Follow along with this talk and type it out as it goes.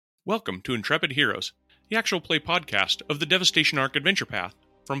Welcome to Intrepid Heroes, the actual play podcast of the Devastation Arc Adventure Path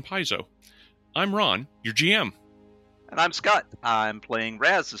from Paizo. I'm Ron, your GM. And I'm Scott. I'm playing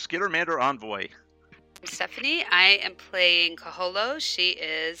Raz, the Skittermander Envoy. I'm Stephanie. I am playing Kaholo. She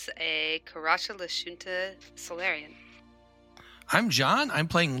is a Karacha Lashunta Solarian. I'm John. I'm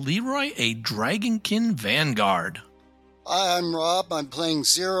playing Leroy, a Dragonkin Vanguard. Hi, I'm Rob. I'm playing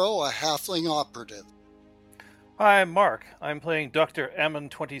Zero, a Halfling Operative. Hi, I'm Mark. I'm playing Dr.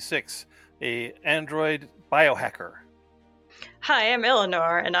 Ammon26, a android biohacker. Hi, I'm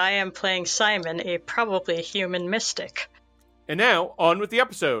Eleanor, and I am playing Simon, a probably human mystic. And now, on with the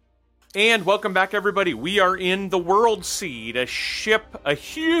episode. And welcome back, everybody. We are in the World Seed, a ship, a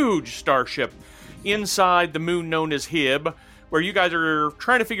huge starship inside the moon known as Hib, where you guys are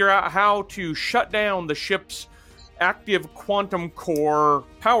trying to figure out how to shut down the ship's active quantum core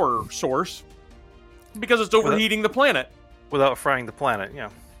power source because it's overheating the planet. Without frying the planet, yeah.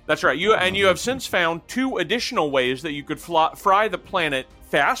 That's right. You have since found 2 additional ways that you could fry the planet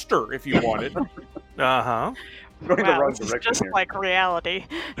faster if you wanted. Uh-huh. Wow, this is just like reality.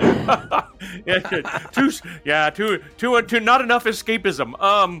 Not enough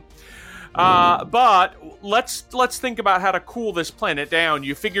escapism. But let's think about how to cool this planet down.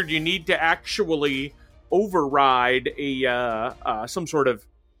 You figured you need to actually override some sort of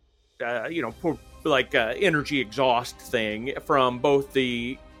energy exhaust thing from both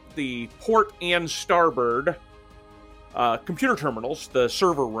the port and starboard computer terminals, the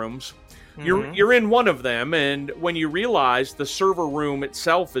server rooms. Mm-hmm. You're in one of them, and when you realize the server room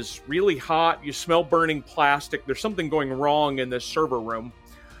itself is really hot, you smell burning plastic, there's something going wrong in this server room.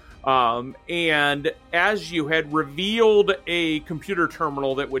 And as you had revealed a computer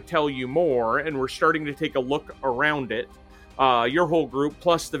terminal that would tell you more, and we're starting to take a look around it, your whole group,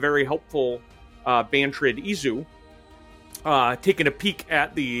 plus the very helpful Bantrid Izu, taking a peek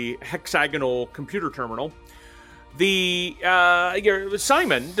at the hexagonal computer terminal,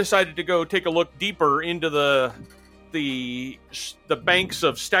 Simon decided to go take a look deeper into the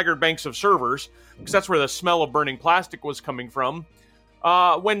staggered banks of servers, because that's where the smell of burning plastic was coming from.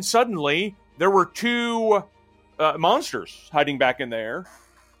 When suddenly there were 2 monsters hiding back in there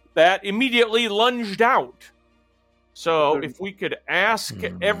that immediately lunged out. So if we could ask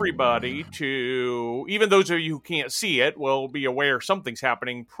everybody to, even those of you who can't see it, will be aware something's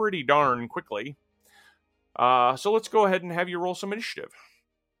happening pretty darn quickly. So let's go ahead and have you roll some initiative.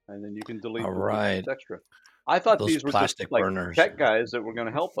 And then you can delete the extra. I thought those these were plastic just like burners. tech guys that were going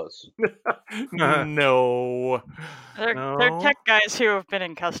to help us. No. They're tech guys who have been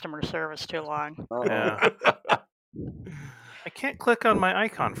in customer service too long. Yeah. I can't click on my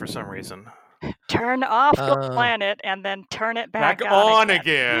icon for some reason. Turn off the planet and then turn it back on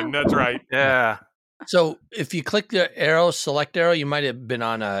again. That's right. Yeah. So if you click the arrow, select arrow, you might have been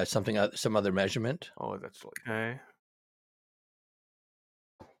on some other measurement. Oh, that's like... Okay.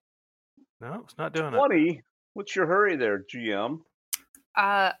 No, it's not doing 20. What's your hurry there, GM?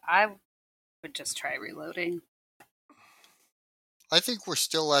 I would just try reloading. I think we're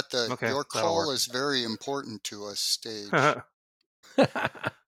still at the Okay, your that'll call work. is very important to us stage. Well,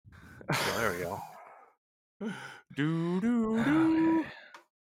 there we go. Do.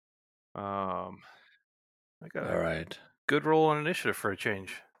 I got All right. good roll on initiative for a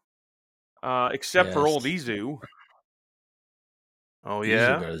change. Except for Yes. old Izu. Oh, You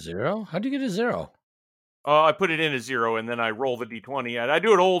yeah? got a 0? How'd you get a 0? I put it in as 0, and then I roll the d20. I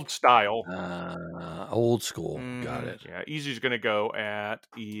do it old style. Old school. Got it. Yeah, Izu's going to go at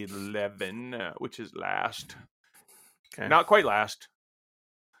 11, which is last. Okay. Not quite last.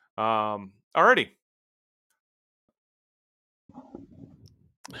 Alrighty.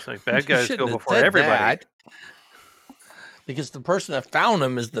 It's like bad guys You go shouldn't have before said everybody. that, because the person that found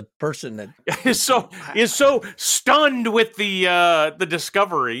him is the person that is so stunned with the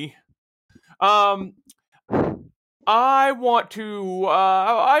discovery. I want to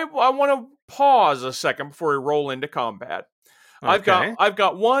I want to pause a second before we roll into combat. Okay. I've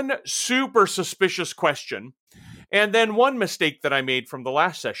got one super suspicious question, and then one mistake that I made from the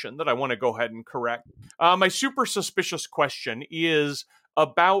last session that I want to go ahead and correct. My super suspicious question is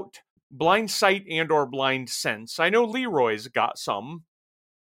about blind sight and or blind sense. I know Leroy's got some.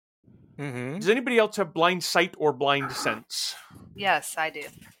 Mm-hmm. Does anybody else have blind sight or blind sense? Yes, I do.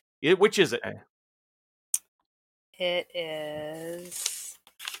 Which is it? It is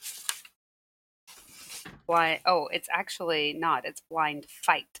blind. Oh, it's actually not. It's blind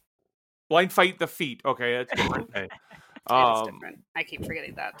fight. Blind fight the feet. Okay, that's different. Okay. It's different. I keep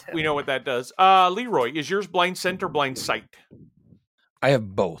forgetting that too. We know what that does. Leroy, is yours blind scent or blind sight? I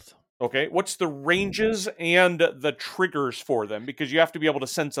have both. Okay, what's the ranges and the triggers for them? Because you have to be able to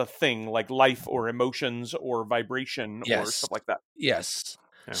sense a thing like life or emotions or vibration or stuff like that. Yes.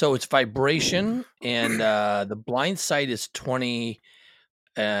 Yeah. So it's vibration, and the blind sight is 20.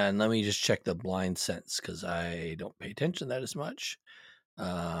 And let me just check the blind sense because I don't pay attention to that as much.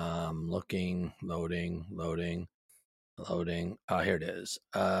 Looking, loading. Here it is.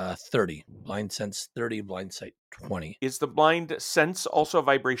 30. Blind sense 30, blind sight 20. Is the blind sense also a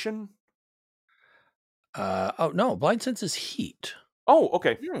vibration? Oh no, blind sense is heat. Oh,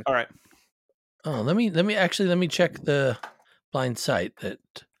 okay. All right. Oh, let me check the blind sight. That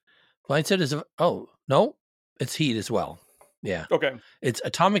blind sight is no, it's heat as well. Yeah. Okay. It's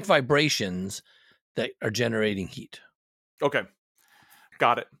atomic vibrations that are generating heat. Okay.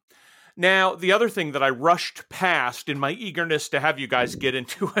 Got it. Now, the other thing that I rushed past in my eagerness to have you guys get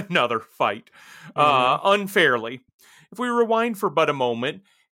into another fight unfairly, if we rewind for but a moment,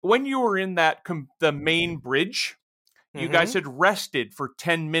 when you were in the main bridge, you guys had rested for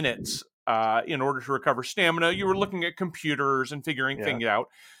 10 minutes in order to recover stamina. You were looking at computers and figuring things out.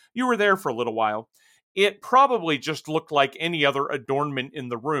 You were there for a little while. It probably just looked like any other adornment in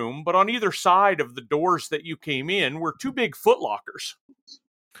the room, but on either side of the doors that you came in were two big footlockers.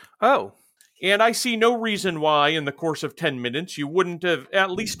 Oh. And I see no reason why, in the course of 10 minutes, you wouldn't have at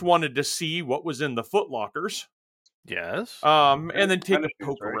least wanted to see what was in the footlockers. Yes. And then take a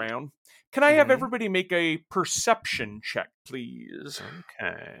poke around. Can I have everybody make a perception check, please?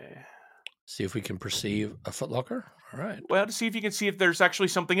 Okay. See if we can perceive a footlocker. All right. Well, to see if you can see if there's actually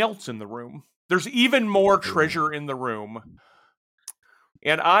something else in the room. There's even more treasure in the room.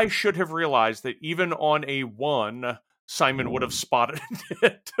 And I should have realized that even on a 1, Simon would have spotted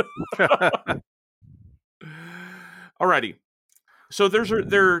it. Alrighty. So there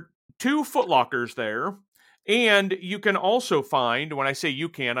are 2 footlockers there. And you can also find, when I say you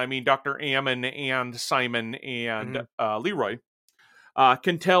can, I mean Dr. Ammon and Simon and Leroy,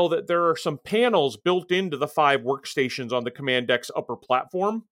 can tell that there are some panels built into the 5 workstations on the command deck's upper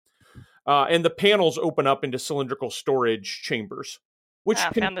platform. And the panels open up into cylindrical storage chambers.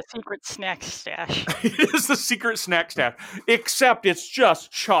 Found the secret snack stash. It is the secret snack stash, except it's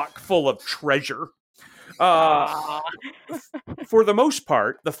just chock full of treasure. For the most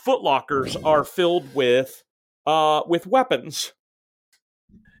part, the footlockers are filled with weapons.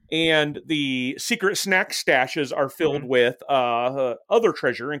 And the secret snack stashes are filled with other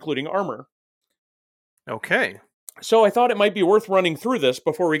treasure, including armor. Okay. So I thought it might be worth running through this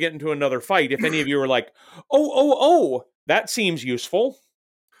before we get into another fight. If any of you are like, oh, that seems useful.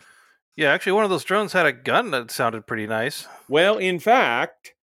 Yeah, actually, one of those drones had a gun that sounded pretty nice. Well, in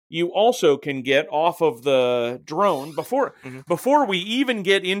fact, you also can get off of the drone before we even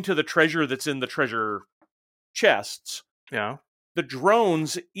get into the treasure that's in the treasure chests. Yeah. The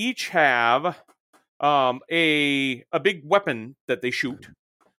drones each have a big weapon that they shoot.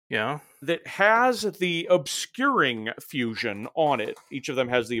 Yeah. That has the obscuring fusion on it. Each of them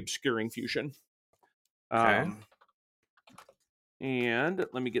has the obscuring fusion. Okay. And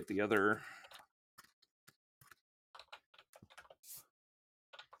let me get the other.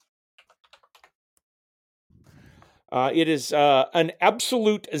 It is an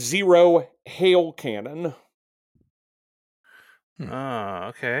absolute 0 hail cannon.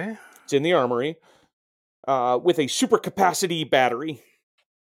 Okay. It's in the armory with a super capacity battery.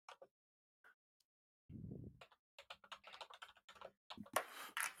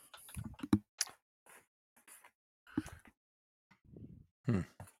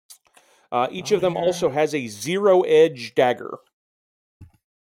 Each of them also has a 0 edge dagger.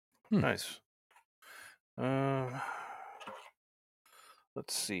 Nice. Let's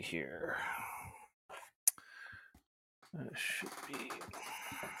see here. Should be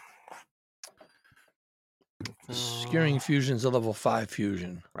Obscuring fusion's a level 5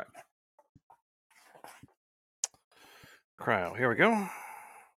 fusion. Right. Cryo. Here we go.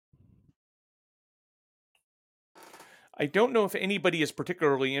 I don't know if anybody is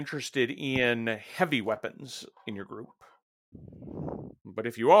particularly interested in heavy weapons in your group. But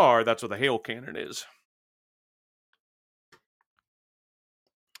if you are, that's what the hail cannon is.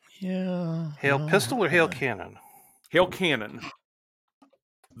 Yeah. Hail pistol or hail cannon? Hail cannon.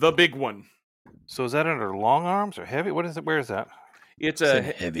 The big one. So is that under long arms or heavy? What is it? Where is that? It's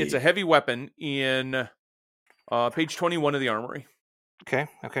a heavy weapon in page 21 of the armory. Okay.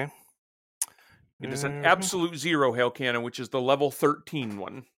 It is an absolute 0 hail cannon, which is the level 13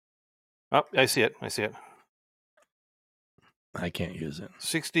 one. Oh, I see it. I can't use it.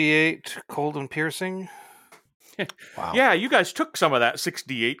 68 cold and piercing. Wow. Yeah, you guys took some of that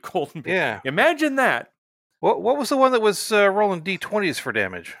 68 cold and piercing. Yeah. Imagine that. What was the one that was rolling D20s for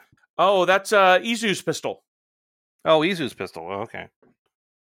damage? Oh, that's Izu's pistol. Oh, Izu's pistol. Oh, okay.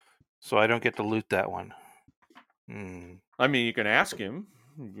 So I don't get to loot that one. I mean, you can ask him.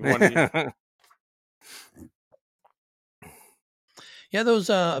 You want to... Yeah,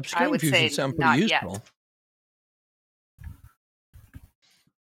 those I obscuring would say fusions sound not pretty yet. useful.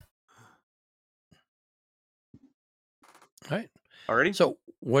 All right. Already? So,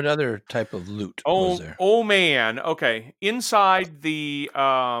 what other type of loot was there? Oh man. Okay. Inside the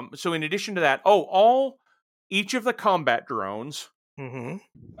so in addition to that, each of the combat drones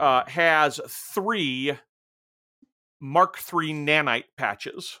has 3 Mark III nanite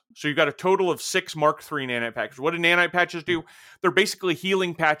patches. So you've got a total of 6 Mark III nanite patches. What do nanite patches do? They're basically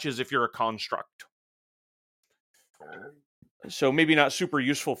healing patches if you're a construct. So maybe not super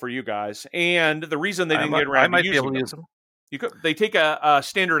useful for you guys. And the reason they didn't get around to using them, they take a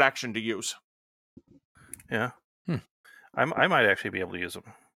standard action to use. Yeah. I might actually be able to use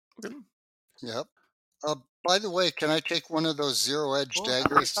them. Yep. By the way, can I take one of those zero-edge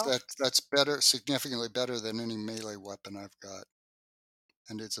daggers? That's better, significantly better than any melee weapon I've got,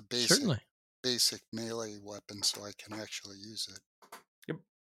 and it's a basic melee weapon, so I can actually use it. Yep.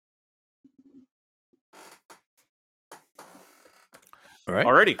 All right.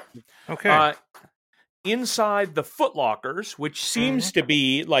 Alrighty. Okay. Inside the footlockers, which seems to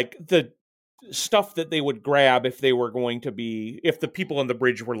be like the stuff that they would grab if they were going to be, if the people on the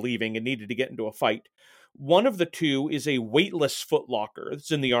bridge were leaving and needed to get into a fight. One of the 2 is a weightless footlocker.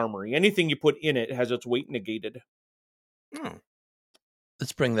 It's in the armory. Anything you put in it has its weight negated.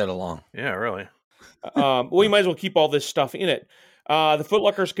 Let's bring that along. Yeah, really. Well, you might as well keep all this stuff in it. The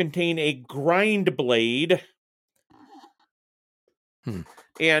footlockers contain a grind blade.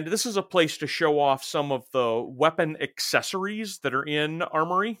 And this is a place to show off some of the weapon accessories that are in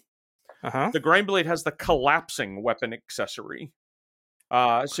armory. The grind blade has the collapsing weapon accessory.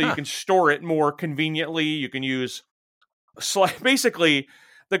 So you can store it more conveniently. You can use... Basically,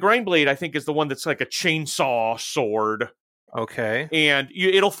 the grind blade, I think, is the one that's like a chainsaw sword. Okay. And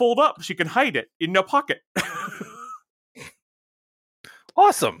it'll fold up so you can hide it in a pocket.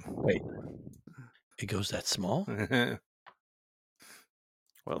 Awesome. Wait. It goes that small?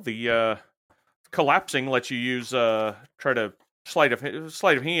 Well, the collapsing lets you use try to sleight of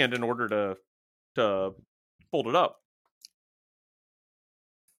hand in order to fold it up.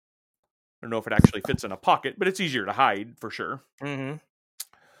 I don't know if it actually fits in a pocket, but it's easier to hide for sure. As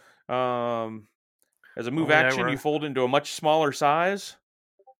a move action, you fold into a much smaller size,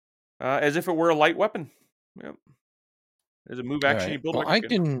 as if it were a light weapon. Yep. As a move action, you build. Well,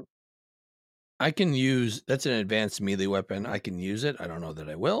 I can use. That's an advanced melee weapon. I can use it. I don't know that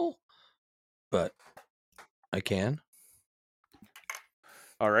I will, but I can.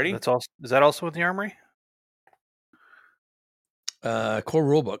 Alrighty. That's all. Is that also in the armory? Core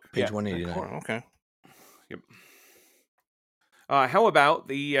rulebook, page 189. Okay. Yep. How about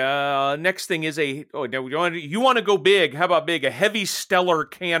the next thing is you want to go big? How about big? A heavy stellar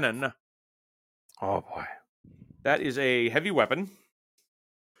cannon. Oh boy, that is a heavy weapon.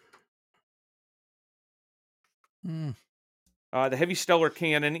 The heavy stellar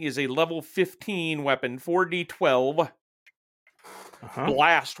cannon is a level 15 weapon, 4d12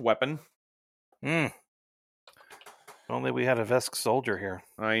 blast weapon. Only we had a Vesk soldier here.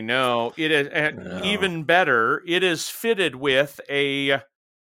 I know. It is even better. It is fitted with a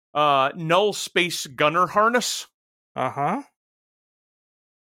null space gunner harness.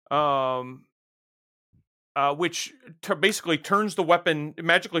 Which basically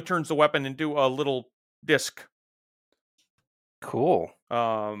magically turns the weapon into a little disc. Cool.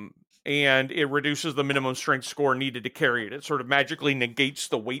 And it reduces the minimum strength score needed to carry it. It sort of magically negates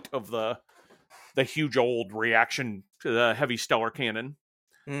the weight of the huge old reaction to the heavy stellar cannon.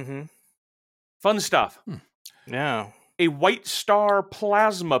 Fun stuff. Yeah. A White Star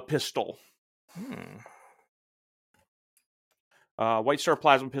plasma pistol. White Star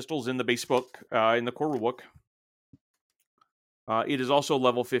plasma pistol is in the base book, in the core rulebook. It is also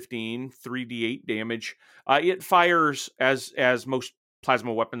level 15, 3d8 damage. It fires as most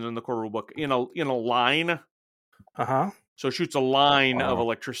plasma weapons in the core rulebook in a line. So it shoots a line of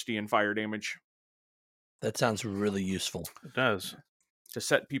electricity and fire damage. That sounds really useful. It does. To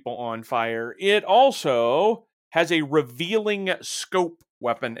set people on fire. It also has a revealing scope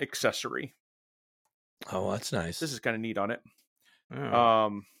weapon accessory. Oh, that's nice. This is kind of neat on it.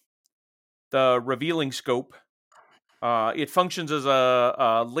 The revealing scope, it functions as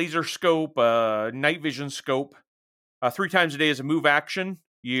a laser scope, a night vision scope. 3 times a day as a move action.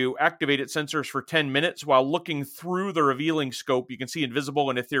 You activate its sensors for 10 minutes. While looking through the revealing scope, you can see invisible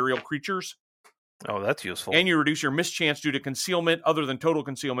and ethereal creatures. Oh, that's useful. And you reduce your mischance due to concealment other than total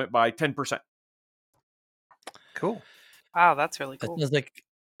concealment by 10%. Cool. Wow, that's really cool. That sounds like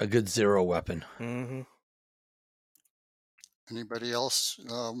a good 0 weapon. Mm-hmm. Anybody else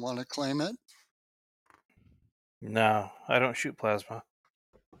want to claim it? No, I don't shoot plasma.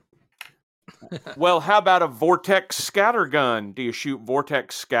 Well, how about a vortex scattergun? Do you shoot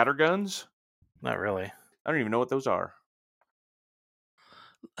vortex scatterguns? Not really. I don't even know what those are.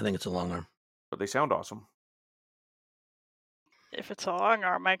 I think it's a long arm. But they sound awesome. If it's a long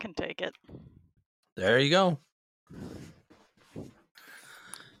arm, I can take it. There you go.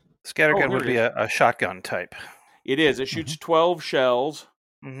 Scattergun would be a shotgun type. It is. It shoots 12 shells.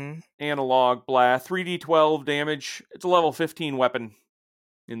 Analog blast. 3d12 damage. It's a level 15 weapon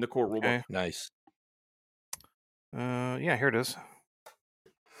in the core rulebook. Okay. Nice. Yeah, here it is.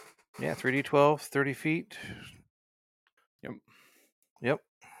 Yeah, 3d12, 30 feet. Yep.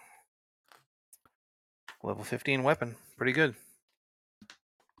 Level 15 weapon. Pretty good.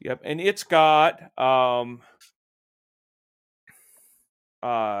 Yep, and it's got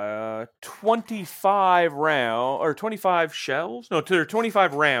 25 shells. No, there are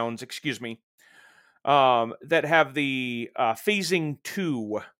 25 rounds, excuse me. That have the phasing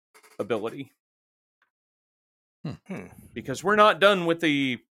 2 ability. Because we're not done with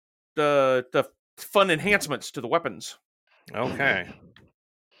the fun enhancements to the weapons. Okay.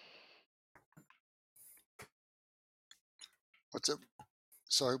 What's it?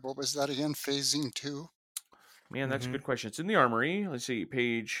 Sorry, what was that again? Phasing 2? Man, that's a good question. It's in the armory. Let's see,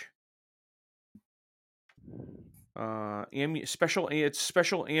 page. It's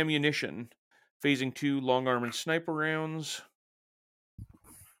special ammunition. Phasing 2, long arm and sniper rounds.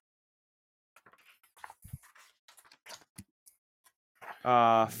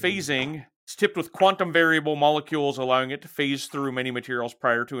 Phasing. It's tipped with quantum variable molecules, allowing it to phase through many materials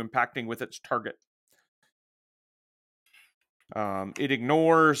prior to impacting with its target. It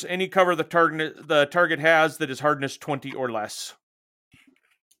ignores any cover the target has that is hardness 20 or less.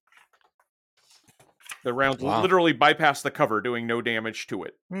 The rounds literally bypass the cover, doing no damage to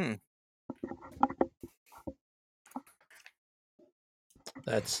it.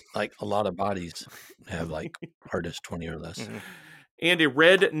 That's like a lot of bodies have like hardness 20 or less. And a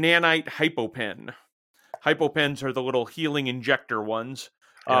red nanite hypopen. Hypopens are the little healing injector ones.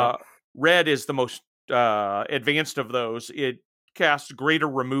 Yeah. Red is the most advanced of those. It casts greater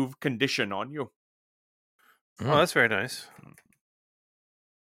remove condition on you. Oh, that's very nice.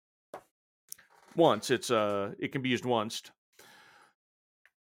 Once it can be used once.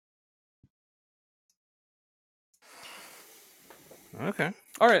 Okay.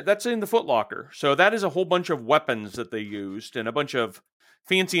 All right, that's in the Footlocker. So that is a whole bunch of weapons that they used and a bunch of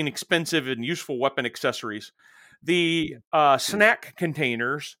fancy and expensive and useful weapon accessories. The snack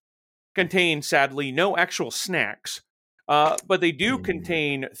containers contain, sadly, no actual snacks, but they do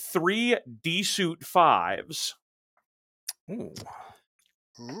contain 3 D-suit 5s. Ooh.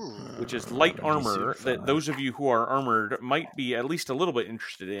 Which is light armor that those of you who are armored might be at least a little bit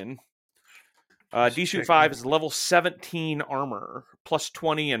interested in. D-suit 5 is level 17 armor. Plus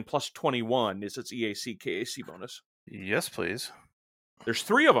 20 and plus 21 is its EAC KAC bonus. Yes, please. There's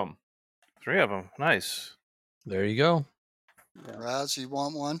 3 of them. 3 of them. Nice. There you go. Raz, you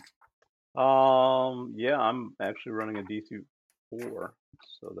want one? Yeah, I'm actually running a D-suit 4,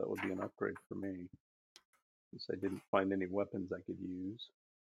 so that would be an upgrade for me. Since I didn't find any weapons I could use.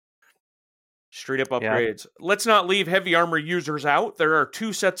 Straight up upgrades. Yeah. Let's not leave heavy armor users out. There are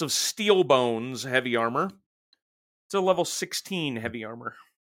 2 sets of steel bones heavy armor. It's a level 16 heavy armor.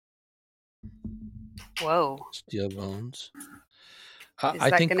 Whoa. Steel bones.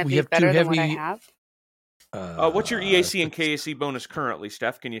 I think we have 2 heavy. What I have? What's your EAC and KAC bonus currently,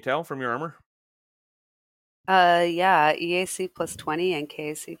 Steph? Can you tell from your armor? Yeah, EAC plus 20 and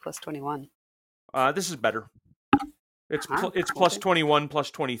KAC plus 21. This is better. It's plus 21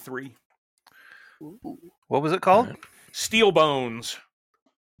 plus 23. Ooh. What was it called? Steel bones.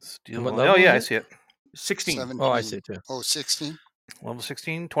 Steel bones. Oh, yeah, I see it. 16. 17. Oh, I see it too. Oh, 16? Level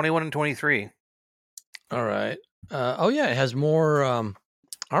 16, 21, and 23. All right. Yeah, it has more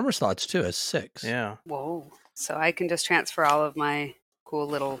armor slots too. It's 6. Yeah. Whoa. So I can just transfer all of my cool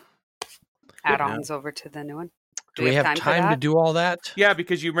little add-ons over to the new one. Do we have time to do all that? Yeah,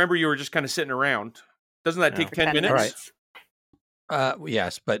 because you remember you were just kind of sitting around. Doesn't that take 10 minutes? All right.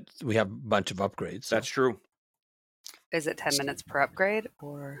 Yes, but we have a bunch of upgrades. So. That's true. Is it 10 minutes per upgrade,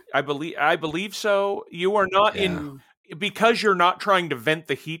 or? I believe so. You are not in because you're not trying to vent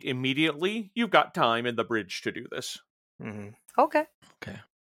the heat immediately. You've got time in the bridge to do this. Mm-hmm. Okay. Okay.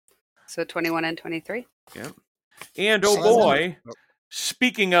 So 21 and 23. Yeah. And oh boy,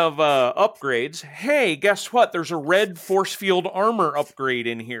 Speaking of upgrades, hey, guess what? There's a red force field armor upgrade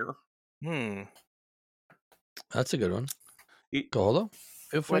in here. That's a good one. Kaholo,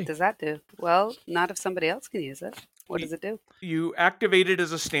 feel free. What does that do? Well, not if somebody else can use it. What does it do? You activate it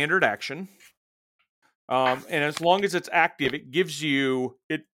as a standard action, and as long as it's active, it gives you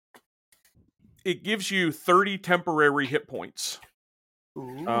 30 temporary hit points.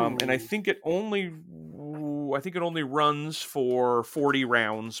 And I think it only runs for 40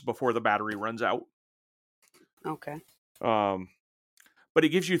 rounds before the battery runs out. Okay. But it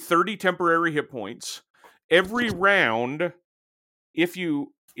gives you 30 temporary hit points every round. If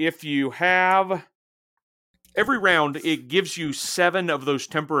you have every round, it gives you 7 of those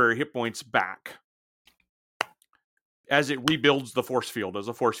temporary hit points back as it rebuilds the force field, as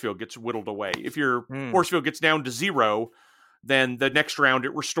the force field gets whittled away. If your force field gets down to 0, then the next round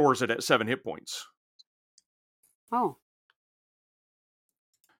it restores it at 7 hit points. Oh.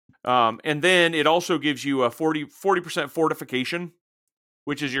 And then it also gives you a 40% fortification,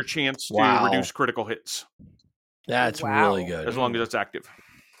 which is your chance to reduce critical hits. That's really good. As long as it's active.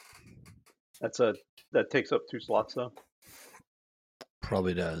 That takes up 2 slots, though?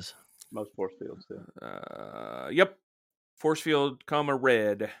 Probably does. Most force fields do. Yep. Force field,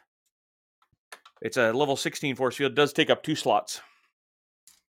 red. It's a level 16 force field. It does take up 2 slots.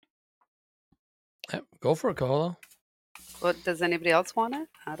 Yep. Go for it, Kaholo. Well, does anybody else want it?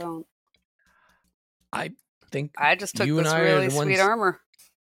 I think I just took you this and I really are the sweet ones, armor.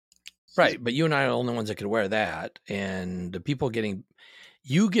 Right, but you and I are the only ones that could wear that. And the people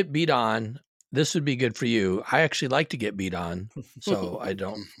you get beat on, this would be good for you. I actually like to get beat on, so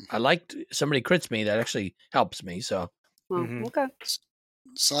I like somebody crits me, that actually helps me, so. Okay.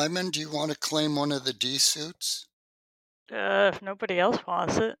 Simon, do you want to claim one of the D suits? If nobody else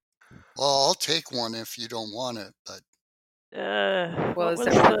wants it. Well, I'll take one if you don't want it, but... Was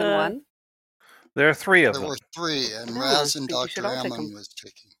there more than one? There are 3 of them. There were 3, and Raz and Dr. Ammon was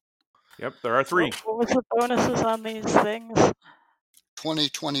taking. Yep, there are 3. What was the bonuses on these things?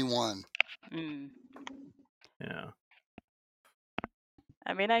 2021. Yeah.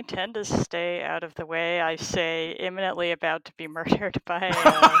 I mean, I tend to stay out of the way. I say imminently about to be murdered by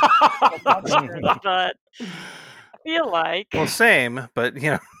a monster, but I feel like... Well, same, but,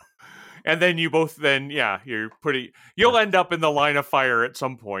 And then you both you'll end up in the line of fire at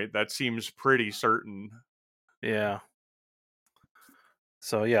some point. That seems pretty certain. Yeah.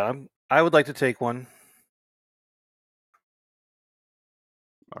 So, yeah, I would like to take one.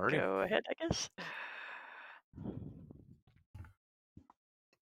 Alrighty. Go ahead, I guess.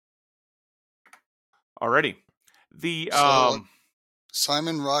 Alrighty. The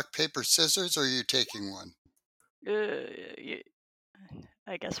Simon, rock, paper, scissors, or are you taking one?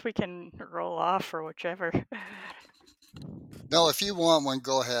 I guess we can roll off or whichever. No, if you want one,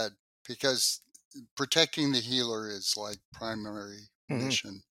 go ahead, because protecting the healer is like primary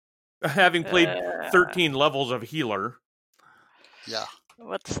mission. Having played 13 levels of healer. Yeah.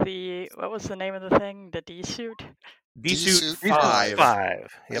 What was the name of the thing? The D suit? D suit 5.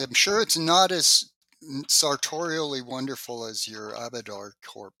 Yep. I'm sure it's not as sartorially wonderful as your Abadar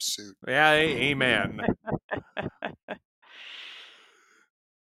Corp suit. Yeah, amen.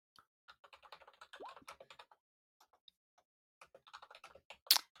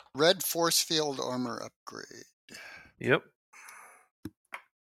 Red force field armor upgrade. Yep.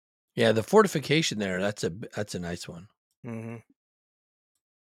 Yeah, the fortification there, that's a nice one.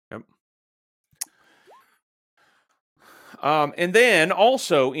 Yep. And then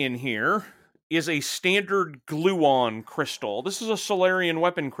also in here is a standard gluon crystal. This is a Solarian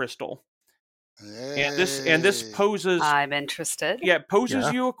weapon crystal. Hey. And this poses... I'm interested. Yeah, it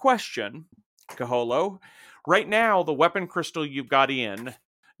poses you a question, Kaholo. Right now, the weapon crystal you've got in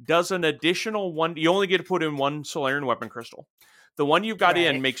does an additional one. You only get to put in one Solarian weapon crystal. The one you've got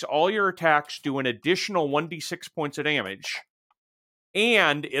in makes all your attacks do an additional 1d6 points of damage.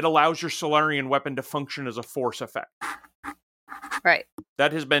 And it allows your Solarian weapon to function as a force effect. Right.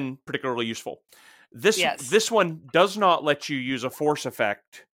 That has been particularly useful. This one does not let you use a force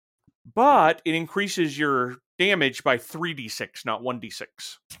effect, but it increases your damage by 3d6, not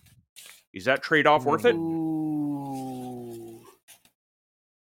 1d6. Is that trade-off worth it?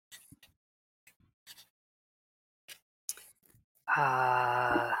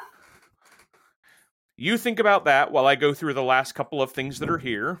 You think about that while I go through the last couple of things that are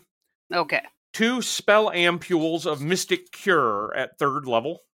here. Okay. 2 spell ampules of Mystic Cure at 3rd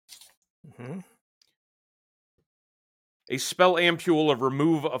level. A spell ampule of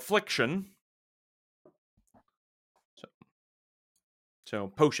Remove Affliction. So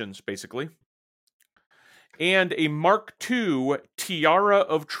potions, basically. And a Mark II Tiara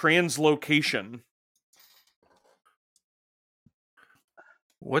of Translocation.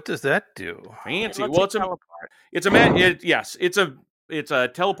 What does that do? Fancy. Well, it's a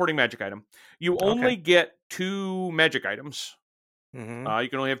teleporting magic item. You only get 2 magic items. Mm-hmm. You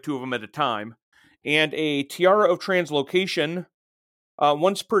can only have 2 of them at a time. And a Tiara of Translocation,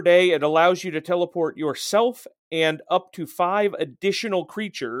 once per day, it allows you to teleport yourself and up to 5 additional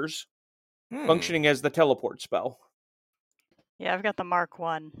creatures functioning as the teleport spell. Yeah, I've got the Mark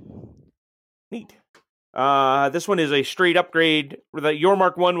 1. Neat. This one is a straight upgrade. Your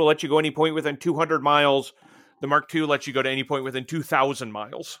Mark 1 will let you go any point within 200 miles. The Mark 2 lets you go to any point within 2,000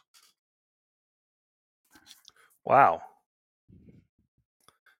 miles. Wow.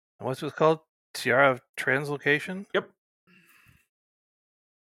 What's it called? Tiara of Translocation? Yep.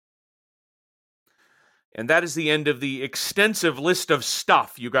 And that is the end of the extensive list of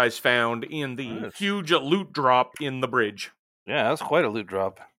stuff you guys found in the huge loot drop in the bridge. Yeah, that's quite a loot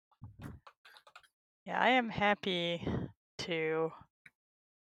drop. Yeah, I am happy to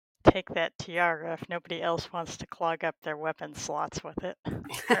take that tiara if nobody else wants to clog up their weapon slots with it.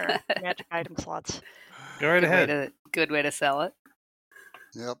 Or magic item slots. Go right ahead. Good way to sell it.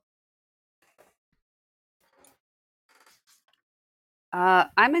 Yep.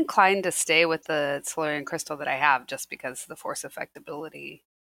 I'm inclined to stay with the Solarian crystal that I have just because of the force effectability.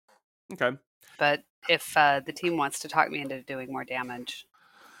 Okay. But if the team wants to talk me into doing more damage.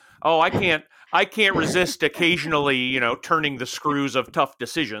 Oh, I can't resist occasionally, turning the screws of tough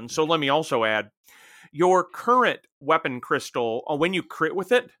decisions. So let me also add, your current weapon crystal, when you crit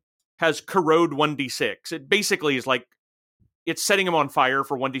with it, has corrode 1d6. It basically is like, it's setting them on fire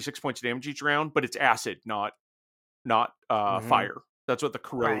for 1d6 points of damage each round, but it's acid, not fire. That's what the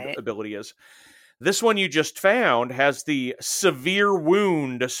corrode ability is. This one you just found has the severe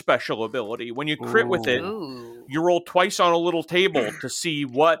wound special ability. When you crit with it, you roll twice on a little table to see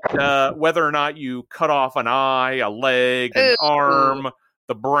whether or not you cut off an eye, a leg, an arm,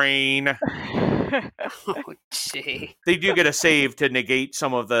 the brain. Oh, gee. They do get a save to negate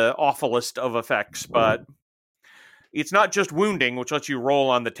some of the awfulest of effects, but it's not just wounding, which lets you roll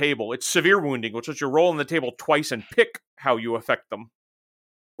on the table. It's severe wounding, which lets you roll on the table twice and pick how you affect them.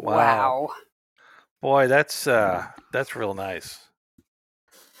 Wow. Boy, that's real nice.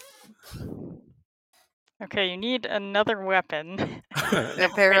 Okay, you need another weapon.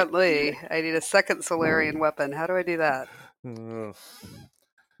 Apparently. I need a second Solarian weapon. How do I do that? All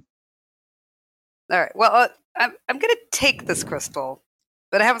right. Well, I'm going to take this crystal,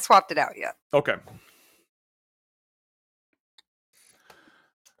 but I haven't swapped it out yet. Okay.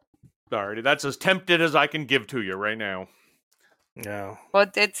 Alrighty, that's as tempted as I can give to you right now. Yeah. Well,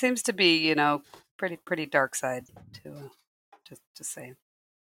 it seems to be, pretty dark side to say.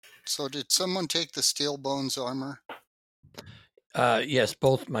 So did someone take the Steel Bones armor? Yes,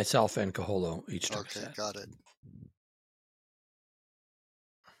 both myself and Kaholo each took that. Okay, got it.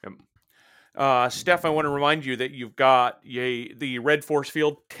 Yep. Steph, I want to remind you that you've got the red force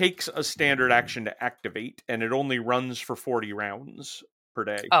field takes a standard action to activate, and it only runs for 40 rounds per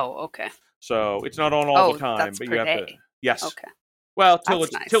day. Oh, okay. So it's not on all the time, that's but per you have day. to. Yes. Okay. Well, till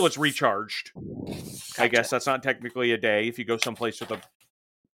That's it's recharged. Gotcha. I guess that's not technically a day if you go someplace with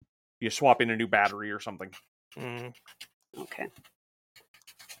you swap in a new battery or something. Okay.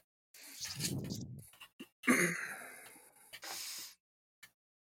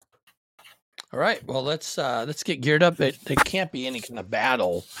 All right. Well, let's get geared up. There can't be any kind of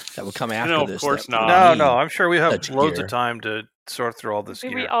battle that would come after this. Of course not. No. I'm sure we have loads of time to sort through all this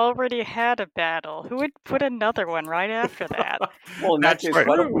gear. We already had a battle. Who would put another one right after that? Well, in that case, why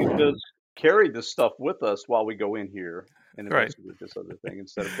don't we just carry this stuff with us while we go in here and investigate this other thing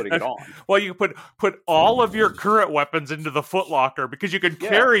instead of putting it on? Well, you put all of your current weapons into the footlocker because you can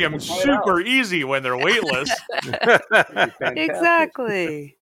carry them super easy when they're weightless.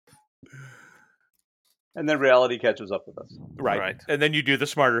 Exactly. And then reality catches up with us. Right. And then you do the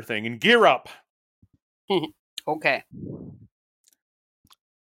smarter thing and gear up. Okay.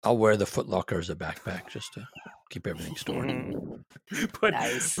 I'll wear the footlocker as a backpack just to keep everything stored. Put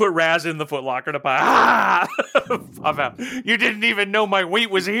Raz in the footlocker to pop out. You didn't even know my weight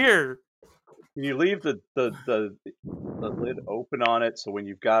was here. You leave the lid open on it, so when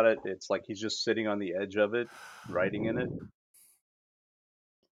you've got it, it's like he's just sitting on the edge of it, writing in it.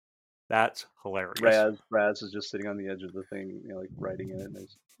 That's hilarious. Raz is just sitting on the edge of the thing, like writing in it, and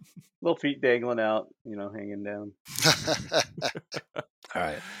his little feet dangling out, hanging down. All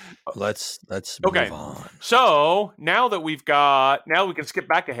right, let's move on. So now we can skip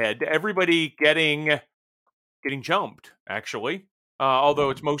back ahead to everybody getting jumped. Actually, although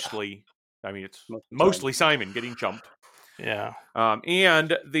it's mostly Simon getting jumped. Yeah.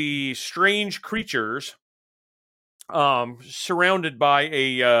 And the strange creatures surrounded by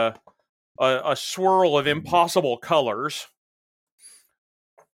a swirl of impossible colors.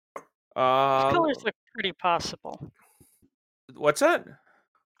 These colors look pretty possible. What's that?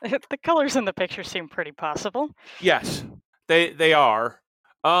 The colors in the picture seem pretty possible. Yes, they are.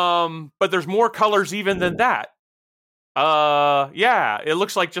 But there's more colors even than that. Yeah, it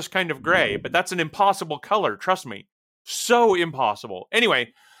looks like just kind of gray, but that's an impossible color. Trust me, so impossible.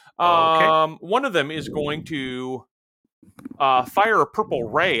 Anyway, one of them is going to fire a purple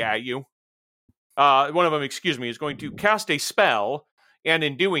ray at you. One of them, is going to cast a spell, and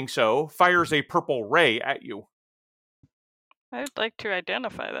in doing so, fires a purple ray at you. I'd like to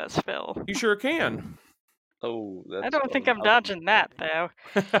identify that spell. You sure can. Oh, that's I don't think I'm dodging that, though.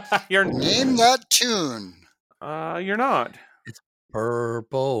 Name that tune. You're not. It's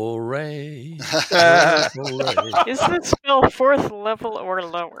Purple Ray. Purple Ray. Is this spell 4th level or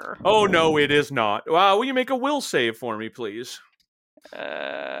lower? Oh, no, it is not. Will you make a will save for me, please?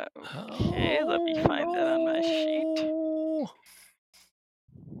 Okay, let me find it on my sheet.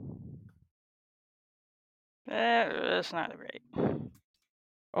 That's not great.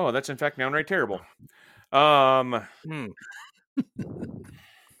 Oh, that's in fact downright terrible. So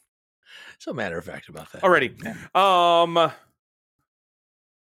matter of fact about that. Alrighty.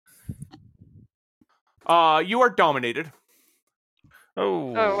 You are dominated.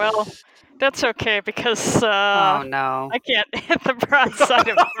 Oh well, that's okay because oh no, I can't hit the broadside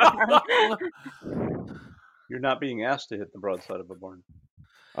of a barn. You're not being asked to hit the broadside of a barn.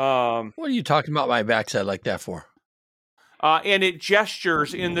 What are you talking about my backside like that for? And it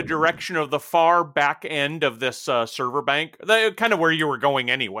gestures in the direction of the far back end of this server bank, kind of where you were going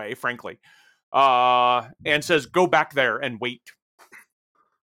anyway, frankly, and says, "Go back there and wait."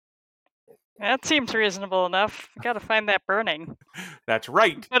 That seems reasonable enough. I gotta find that burning. That's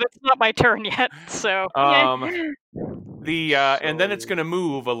right. But it's not my turn yet, so. And then it's going to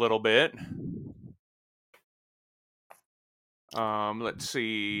move a little bit. Let's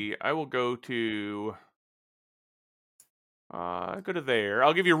see. I will go to there.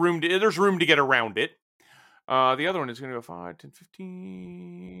 I'll give you room to. There's room to get around it. The other one is going to go 5, 10,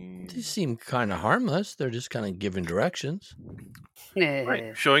 15. These seem kind of harmless. They're just kind of giving directions.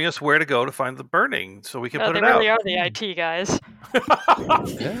 Right, showing us where to go to find the burning, so we can put it out. They really are the IT guys.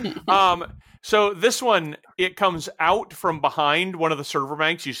 So this one, it comes out from behind one of the server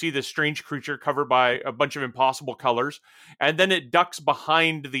banks. You see this strange creature covered by a bunch of impossible colors, and then it ducks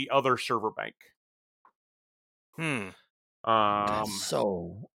behind the other server bank. That's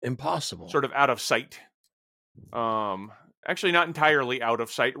so impossible. Sort of out of sight. Actually, not entirely out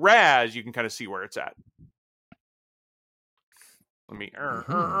of sight. Raz, you can kind of see where it's at. Let me.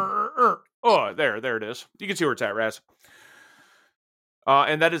 Oh, there it is. You can see where it's at, Raz.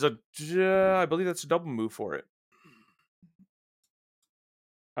 And that is I believe that's a double move for it.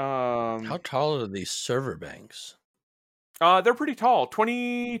 How tall are these server banks? They're pretty tall,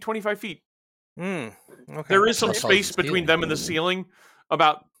 20, 25 feet. Okay. There is some space between them and the ceiling,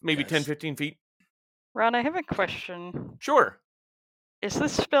 about maybe 10, 15 feet. Ron, I have a question. Sure. Is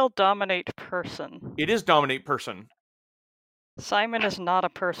this spell dominate person? It is dominate person. Simon is not a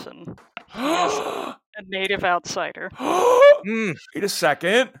person. He is a native outsider. Wait a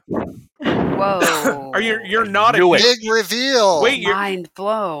second. Whoa. You're not a big reveal. Wait, mind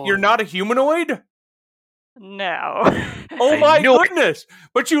blown. You're not a humanoid? No. Oh my goodness.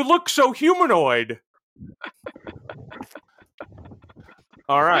 But you look so humanoid.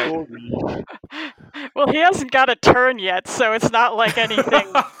 All right. Well, he hasn't got a turn yet, so it's not like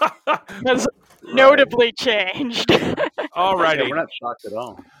anything has notably changed. All righty. Yeah, we're not shocked at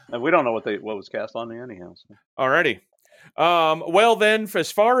all. And we don't know what was cast on me anyhow. So. All righty. Well, then,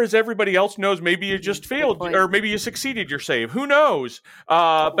 as far as everybody else knows, maybe you just failed, or maybe you succeeded your save. Who knows?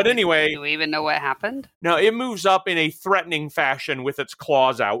 But anyway. Do we even know what happened? No, it moves up in a threatening fashion with its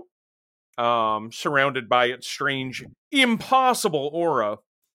claws out, surrounded by its strange, impossible aura.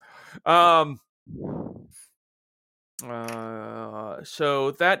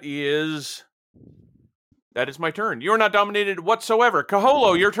 So that is my turn. You're not dominated whatsoever.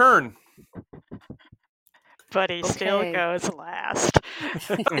 Kaholo, your turn. But he still goes last.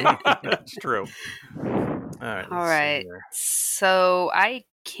 That's true. All right. So I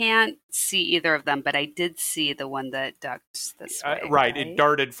can't see either of them, but I did see the one that ducked this way. Right. It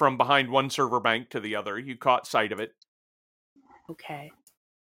darted from behind one server bank to the other. You caught sight of it. Okay.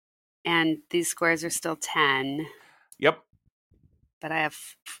 And these squares are still 10. Yep. But I have...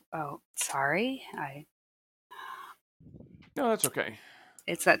 Oh, sorry. No, that's okay.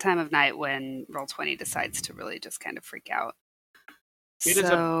 It's that time of night when Roll20 decides to really just kind of freak out.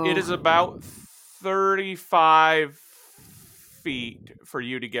 It is about 35 feet for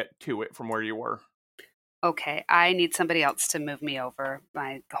you to get to it from where you were. Okay, I need somebody else to move me over.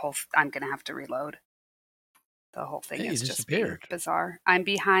 I'm going to have to reload. The whole thing is just bizarre. I'm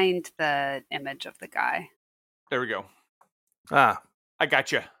behind the image of the guy. There we go. I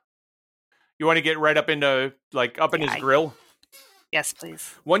got you. You want to get right up into, in his grill? Yes,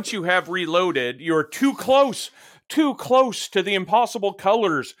 please. Once you have reloaded, you're too close to the impossible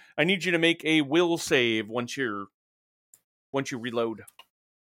colors. I need you to make a will save once you reload.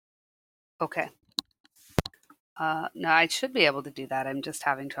 Okay. No, I should be able to do that. I'm just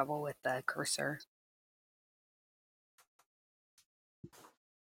having trouble with the cursor.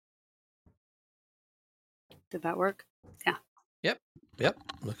 Did that work? Yeah. Yep.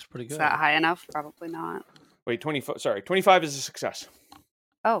 Looks pretty good. Is that high enough? Probably not. Wait, 25 is a success.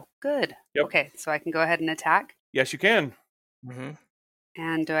 Oh, good. Yep. Okay, so I can go ahead and attack? Yes, you can. Mm-hmm.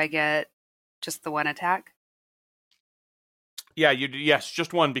 And do I get just the one attack? Yeah, yes,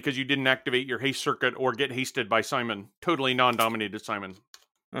 just one, because you didn't activate your haste circuit or get hasted by Simon. Totally non-dominated Simon.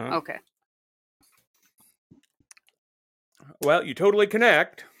 Uh-huh. Okay. Well, you totally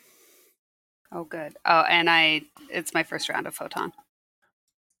connect. Oh, good. Oh, and it's my first round of photon.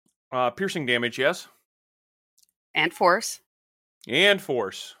 Piercing damage, yes. And force.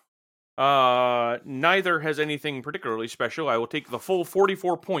 Neither has anything particularly special. I will take the full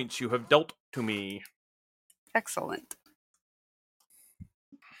 44 points you have dealt to me. Excellent.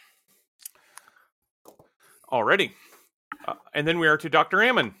 Alrighty. And then we are to Dr.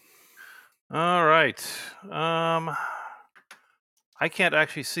 Ammon. All right. I can't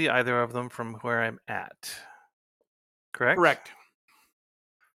actually see either of them from where I'm at. Correct? Correct.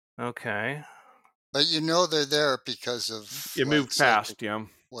 Okay. But you know they're there because of... You moved fast, yeah.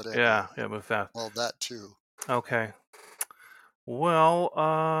 Whatever. Yeah, moved fast. Well, that too. Okay. Well,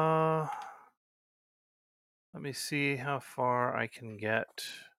 let me see how far I can get.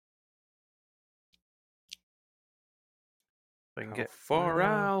 If I can get far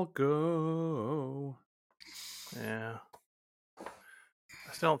I'll go. Yeah.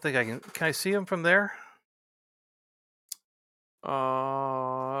 I still don't think I can. Can I see him from there?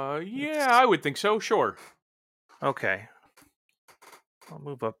 Yeah, I would think so. Sure. Okay. I'll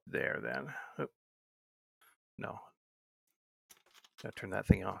move up there then. Oh. No. Gotta turn that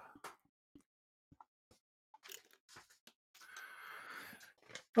thing off.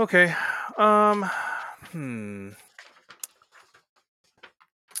 Okay.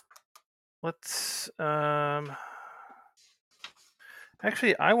 Let's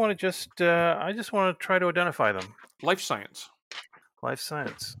actually I want to just I just want to try to identify them. Life science. Life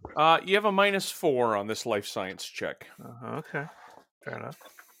science. You have a -4 on this life science check. Okay. Fair enough.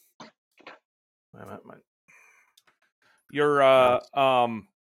 Your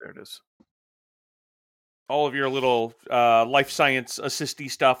there it is. All of your little life science assisty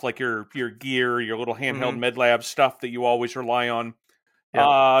stuff, like your gear, your little handheld med lab stuff that you always rely on,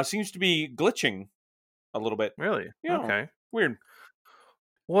 seems to be glitching a little bit. Really? Yeah. Okay. Weird.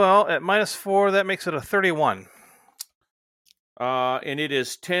 Well, at -4, that makes it a 31. And it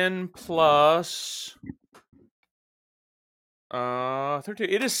is 10 plus 13.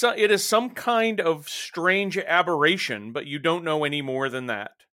 It is some kind of strange aberration, but you don't know any more than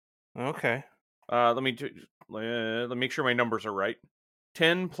that. Okay. Let me make sure my numbers are right.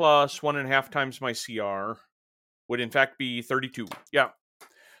 10 plus 1.5 times my CR would in fact be 32. Yeah.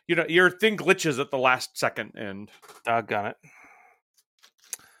 You know, your thing glitches at the last second and doggone it.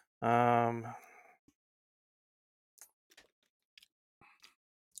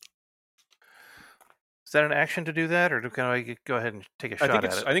 Is that an action to do that, or can I go ahead and take a shot at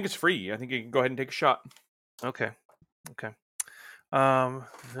it? I think it's free. I think you can go ahead and take a shot. Okay.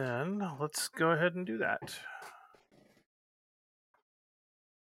 Then let's go ahead and do that.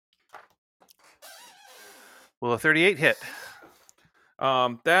 Will a 38 hit?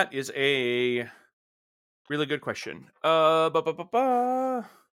 That is a really good question.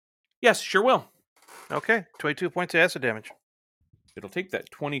 Yes, sure will. Okay, 22 points of acid damage. It'll take that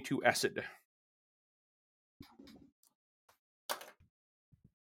 22 acid.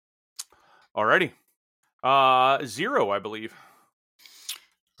 Alrighty. 0, I believe.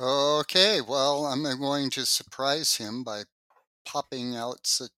 Okay, well, I'm going to surprise him by popping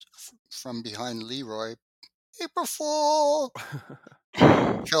out from behind Leroy. April Fool!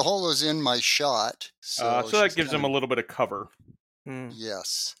 Kaholo's in my shot. So that gives him a little bit of cover.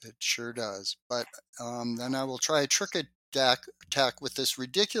 Yes, it sure does. But then I will try a trick attack with this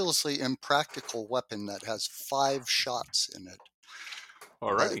ridiculously impractical weapon that has 5 shots in it.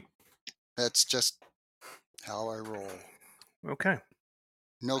 Alrighty. That's just how I roll. Okay.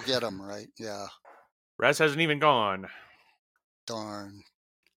 No get 'em, right? Yeah. Raz hasn't even gone. Darn.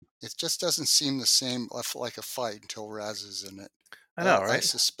 It just doesn't seem the same like a fight until Raz is in it. I know, right? I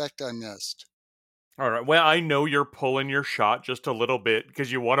suspect I missed. All right. Well, I know you're pulling your shot just a little bit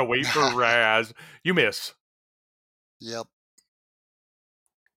because you want to wait for Raz. You miss. Yep.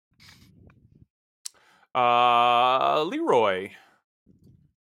 Leroy.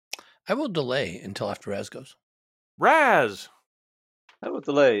 I will delay until after Raz goes. Raz. I will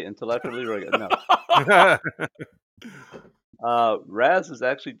delay until after Leroy goes. No. Raz is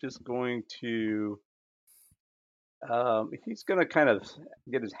actually just going to. He's going to kind of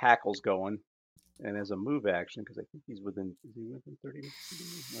get his hackles going, and as a move action, because I think he's within. Is he within 30?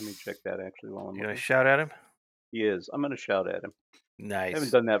 Let me check that actually while I'm. You gonna shout at him? He is. I'm going to shout at him. Nice. I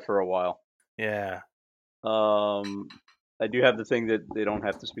haven't done that for a while. Yeah. I do have the thing that they don't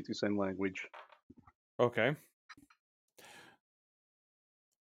have to speak the same language. Okay.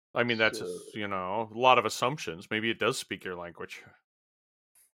 I mean, that's, a lot of assumptions. Maybe it does speak your language.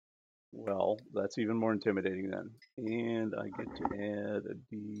 Well, that's even more intimidating then. And I get to add a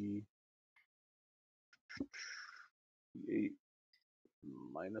D8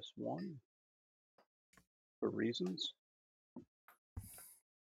 -1 for reasons. I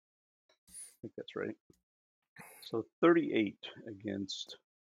think that's right. So 38 against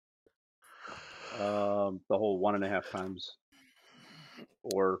the whole 1.5 times.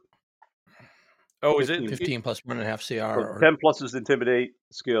 Or is it 15 plus 1.5 CR? Or 10 plus is intimidate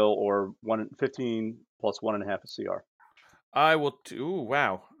skill, or 15 plus 1.5 is CR. I will.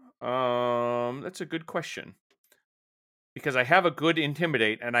 Wow. That's a good question. Because I have a good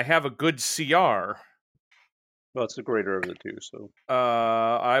intimidate and I have a good CR. Well, it's the greater of the two, so.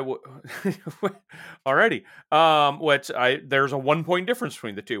 I would. Alrighty. There's a 1 point difference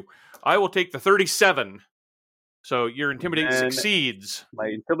between the two. I will take the 37. So your intimidate succeeds. My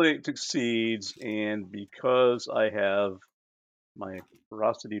intimidate succeeds, and because I have my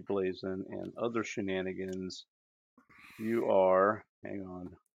ferocity blazon and other shenanigans, you are. Hang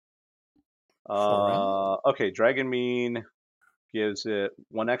on. Okay, Dragon Mean gives it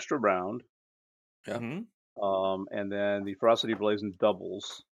 1 extra round. Yeah. Mm-hmm. And then the ferocity blazon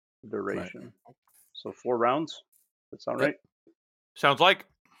doubles the duration. Right. So 4 rounds. That sound right? Sounds like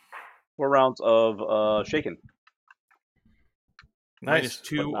 4 rounds of shaken. Nice.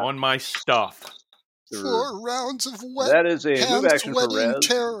 -2 on my stuff. 4 rounds of wet. That is a move action for Raz.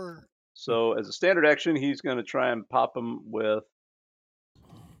 Terror. So as a standard action, he's going to try and pop him with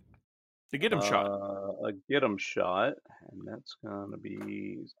the get him shot. A get him shot, and that's going to be.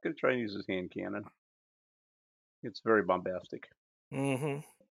 He's going to try and use his hand cannon. It's very bombastic. Mm-hmm.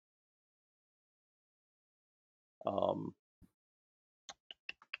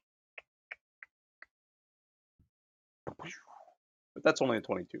 But that's only a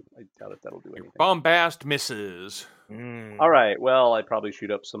 22. I doubt if that'll do anything. Bombast misses. All right. Well, I'd probably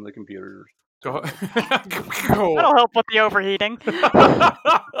shoot up some of the computers. That'll help with the overheating.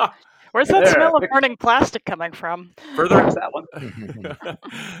 Where's that smell of burning plastic coming from? Further is that one.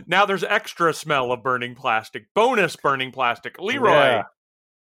 Now there's extra smell of burning plastic. Bonus burning plastic. Leroy. Yeah.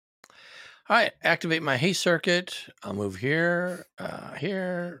 All right. Activate my haste circuit. I'll move here.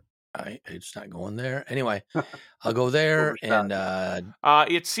 Here. It's not going there. Anyway, I'll go there. And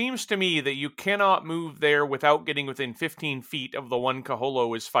it seems to me that you cannot move there without getting within 15 feet of the one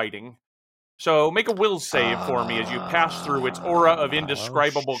Kaholo is fighting. So make a will save for me as you pass through its aura of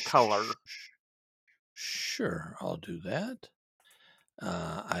indescribable color. Sure, I'll do that.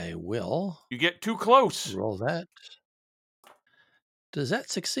 I will. You get too close. Roll that. Does that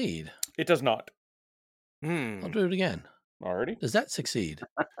succeed? It does not. I'll do it again. Already? Does that succeed?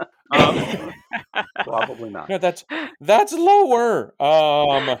 Probably not. No, that's lower.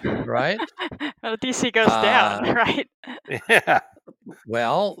 Right? Well, the DC goes down, right? Yeah.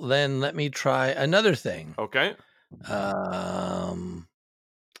 Well, then let me try another thing. Okay. I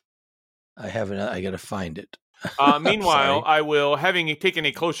got to find it. Meanwhile, I will, having taken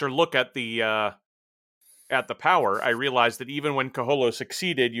a closer look at the power, I realized that even when Kaholo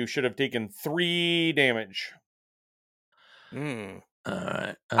succeeded, you should have taken 3 damage. All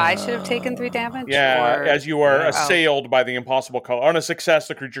right. I should have taken 3 damage? Yeah, as you are assailed by the impossible color. On a success,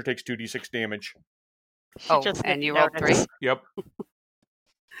 the creature takes 2d6 damage. And you rolled 3? Yep.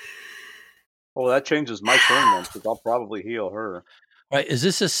 Oh, that changes my turn then, because I'll probably heal her. Right. Is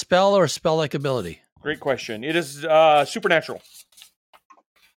this a spell or a spell-like ability? Great question. It is supernatural.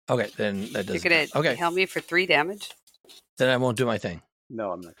 Okay, then that doesn't. You're going to heal me for 3 damage? Then I won't do my thing.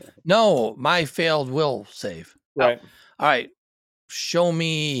 No, I'm not going to. No, my failed will save. Right. All right. show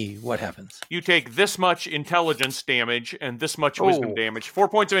me what happens. You take this much intelligence damage and this much wisdom damage. 4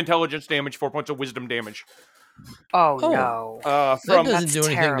 points of intelligence damage, 4 points of wisdom damage. Oh no! That doesn't do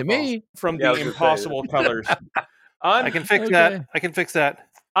anything to me. From the impossible colors. I can fix that. I can fix that.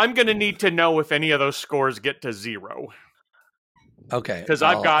 I'm going to need to know if any of those scores get to 0. Okay. Because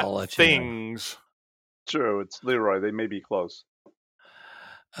I've got things. True, it's Leroy. They may be close.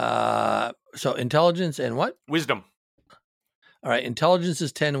 So intelligence and what? Wisdom. All right, intelligence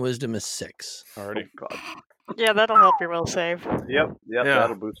is 10, wisdom is 6. Alrighty. Oh, God. Yeah, that'll help your will save. Yep,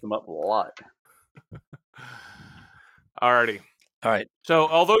 that'll boost them up a lot. Alrighty. All right. So,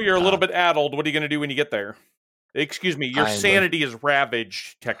 although you're a little bit addled, what are you going to do when you get there? Excuse me, your sanity is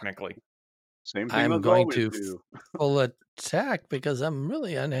ravaged, technically. Same thing I'm going to full attack because I'm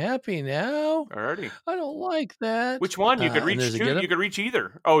really unhappy now. Alrighty. I don't like that. Which one? You could reach two. You could reach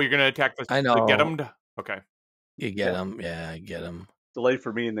either. Oh, you're going to attack the get them? Okay. You get them. Yeah, get them. Delay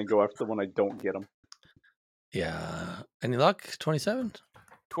for me and then go after the one I don't get them. Yeah. Any luck? 27?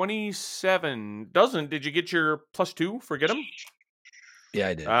 27 doesn't. Did you get your +2 for get them? Yeah,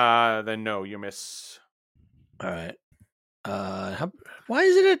 I did. Then no, you miss. All right. Why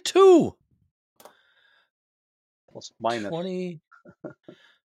is it a 2? Plus minus 20.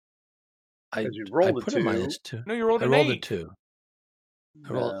 I rolled I put a 2. A -2. No, you rolled I an rolled 8. a 2.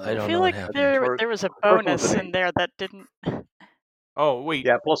 I feel like there was a bonus in there that didn't. Oh wait.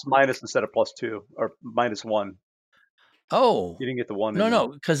 Yeah, plus minus instead of +2 or -1. Oh, you didn't get the 1. No,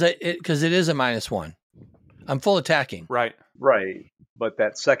 because it is a -1. I'm full attacking. Right. But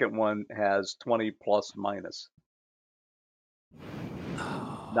that second one has 20 plus minus.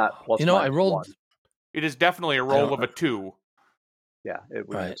 Not plus. I rolled. 1. It is definitely a roll of a 2. Yeah, it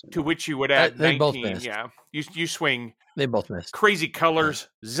would. Right. To which you would add 19. They both missed. Yeah, you swing. They both missed. Crazy colors,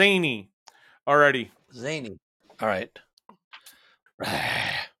 zany. Alrighty. Zany. All right.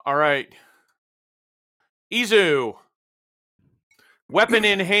 All right. Izu. Weapon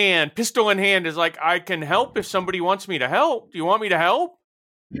in hand, pistol in hand is like, I can help if somebody wants me to help. Do you want me to help?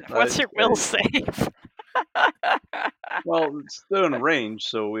 What's your will save? Well, it's still in range,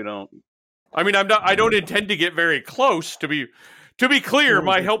 so we don't. I mean, I don't intend to get very close. To be clear,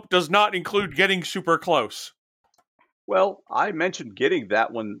 my help does not include getting super close. Well, I mentioned getting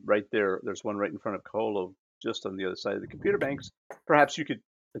that one right there. There's one right in front of Colo, just on the other side of the computer banks. Perhaps you could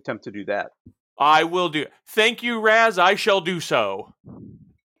attempt to do that. I will do. Thank you, Raz. I shall do so.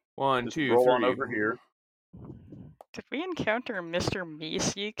 1, Just 2, roll 3. on over here. Did we encounter Mr.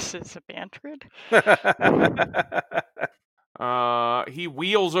 Meeseeks as a Bantrid? He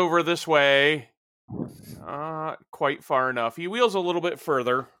wheels over this way. Quite far enough. He wheels a little bit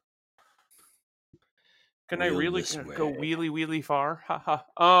further. Can I really go wheelie far?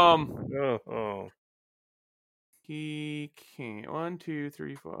 He can't. 1, 2,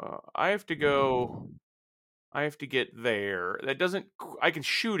 3, 4. I have to get there. That doesn't. I can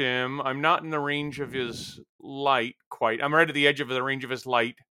shoot him. I'm not in the range of his light quite. I'm right at the edge of the range of his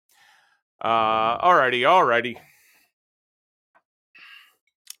light. Alrighty.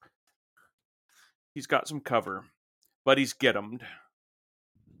 He's got some cover, but he's get-em'd.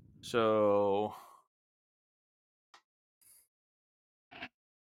 So.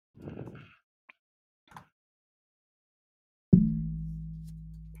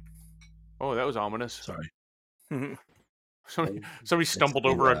 Oh, that was ominous. Sorry. Somebody stumbled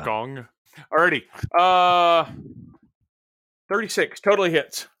over a gong. Alrighty. 36. Totally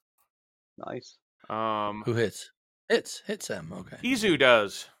hits. Nice. Who hits? Hits them. Okay. Izu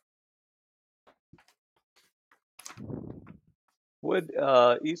does. Would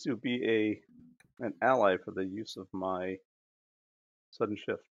Izu be an ally for the use of my sudden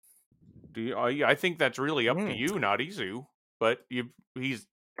shift? I think that's really up to you, not Izu. But he's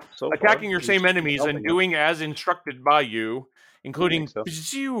attacking your same enemies and doing as instructed by you, including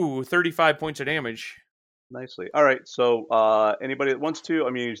 35 points of damage. Nicely. All right. So anybody that wants to,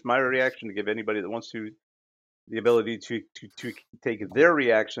 I'm going to use my reaction to give anybody that wants to the ability to take their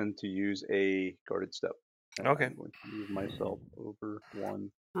reaction to use a guarded step. Okay. I'm going to move myself over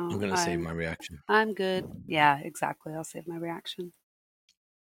 1. I'm going to save my reaction. I'm good. Yeah, exactly. I'll save my reaction.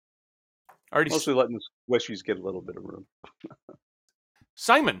 Mostly letting the squishies get a little bit of room.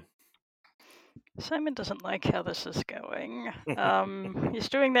 Simon doesn't like how this is going. He's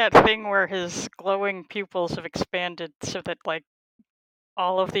doing that thing where his glowing pupils have expanded so that like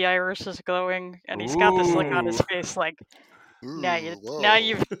all of the iris is glowing, and he's got this look on his face like, now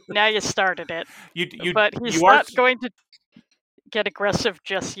you started it. But he's not going to get aggressive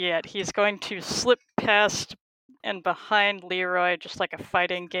just yet. He's going to slip past and behind Leroy just like a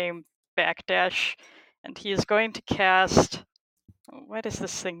fighting game backdash, and he is going to cast Why does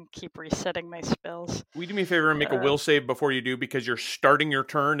this thing keep resetting my spells? Will you do me a favor and make a will save before you do, because you're starting your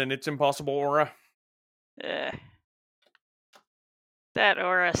turn and it's impossible aura? That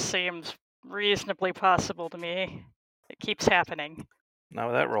aura seems reasonably possible to me. It keeps happening. Not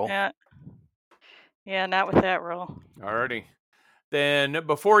with that roll. Yeah, not with that roll. Alrighty. Then,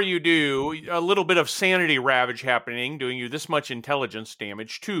 before you do, a little bit of sanity ravage happening, doing you this much intelligence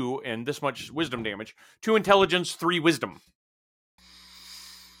damage, 2, and this much wisdom damage. 2 intelligence, 3 wisdom.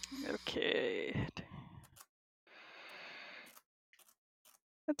 Okay.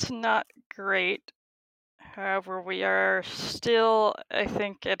 That's not great. However, we are still, I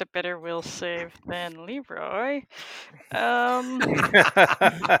think, at a better will save than Leroy.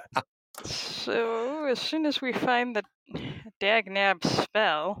 So, as soon as we find the Dagnab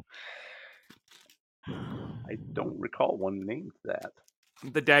spell... I don't recall one named that.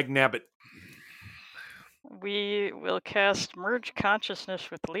 The Dagnabbit. We will cast Merge Consciousness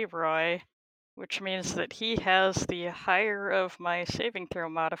with Leroy, which means that he has the higher of my saving throw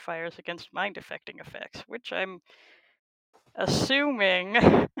modifiers against mind-affecting effects, which I'm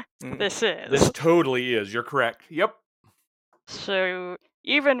assuming this is. This totally is. You're correct. Yep. So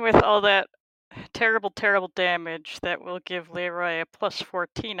even with all that terrible, terrible damage, that will give Leroy a plus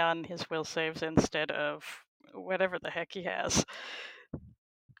 14 on his will saves instead of whatever the heck he has.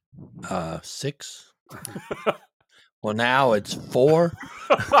 6. Well, now it's 4.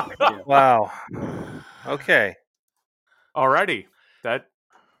 Wow. Okay. Alrighty. That's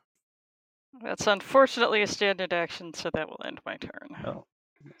unfortunately a standard action, so that will end my turn. Oh,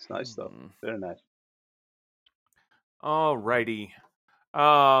 that's nice though. Very nice. Alrighty.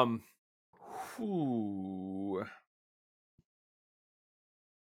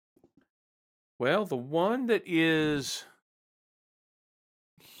 Well, the one that is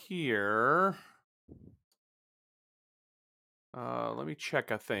here. Let me check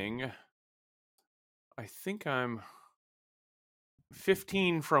a thing. I think I'm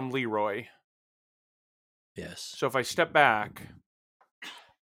 15 from Leroy. Yes. So if I step back,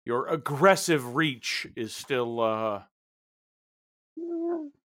 your aggressive reach is still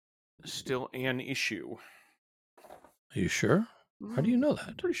an issue. Are you sure? How do you know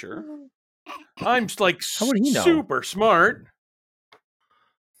that? Pretty sure. I'm like How would he know? Super smart.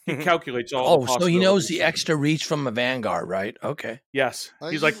 He calculates all the so he knows the extra reach from a Vanguard, right? Okay. Yes.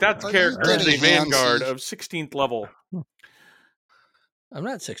 He's like, that character is a Vanguard of 16th level. I'm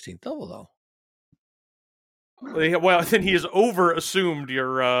not 16th level, though. Well, then he has over-assumed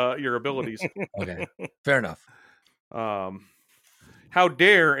your abilities. Okay. Fair enough. How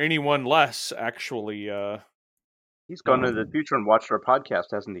dare anyone less actually... He's gone into the future and watched our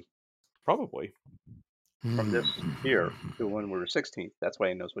podcast, hasn't he? Probably. From this here to when we were 16th. That's why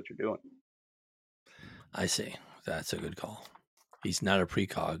he knows what you're doing. I see. That's a good call. He's not a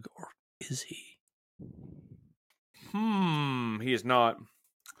precog, or is he? He is not.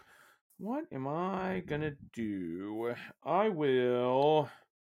 What am I gonna do? I will...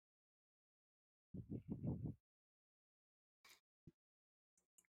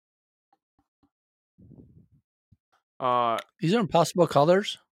 These are impossible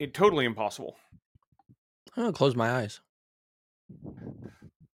colors? Totally impossible. I'm going to close my eyes.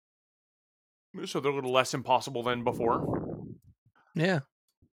 So they're a little less impossible than before. Yeah.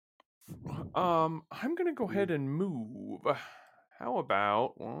 I'm going to go ahead and move. How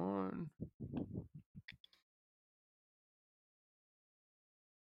about 1...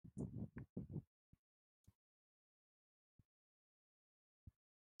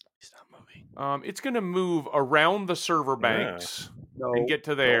 He's not moving. It's going to move around the server banks and get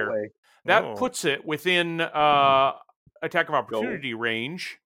to there. That puts it within attack of opportunity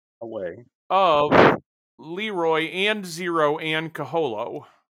range of Leroy and Zero and Kaholo.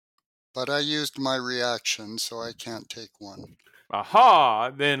 But I used my reaction, so I can't take one. Aha!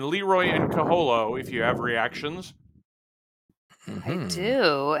 Then Leroy and Kaholo, if you have reactions. I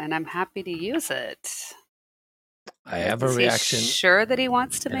do, and I'm happy to use it. I have a reaction. Is he sure that he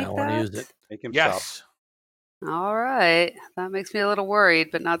wants to make that? I want to use it. Make him stop. All right. That makes me a little worried,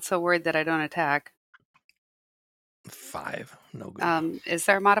 but not so worried that I don't attack. 5. No good. Is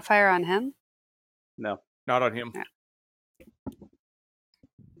there a modifier on him? No. Not on him. Yeah.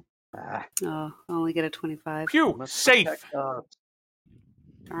 Oh, I only get a 25. Phew! Safe!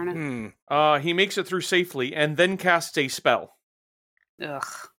 Darn it. He makes it through safely and then casts a spell. Ugh.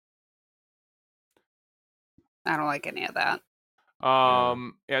 I don't like any of that.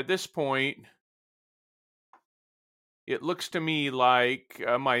 At this point... It looks to me like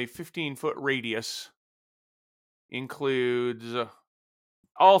my 15-foot radius includes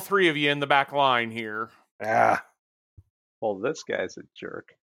all 3 of you in the back line here. Well, this guy's a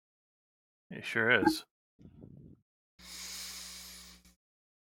jerk. He sure is.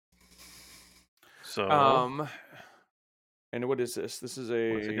 So, and what is this? This is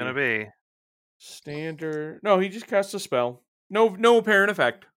a. What's it gonna be? Standard. No, he just casts a spell. No apparent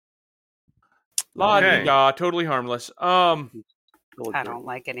effect. La-di-da, totally harmless. I don't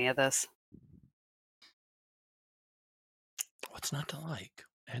like any of this. What's not to like?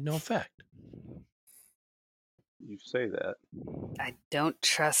 It had no effect. You say that. I don't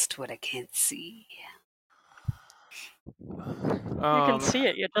trust what I can't see. You can see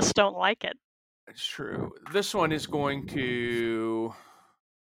it, you just don't like it. It's true. This one is going to...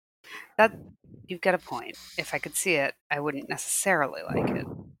 That you've got a point. If I could see it, I wouldn't necessarily like it.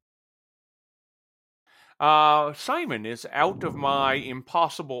 Simon is out of my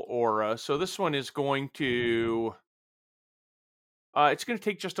impossible aura, so this one is going to... it's going to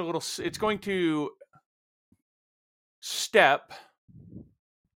take just a little... It's going to step.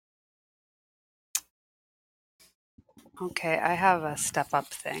 Okay, I have a step up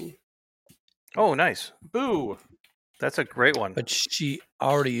thing. Oh, nice. Boo. That's a great one. But she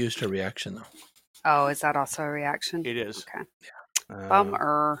already used her reaction, though. Oh, is that also a reaction? It is. Okay. Yeah.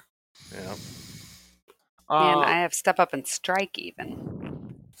 Bummer. Yeah. Man, I have step up and strike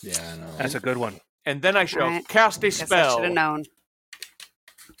even. Yeah, I know. That's a good one. And then I shall cast a Guess spell. I should have known.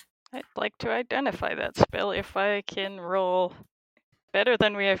 I'd like to identify that spell if I can roll better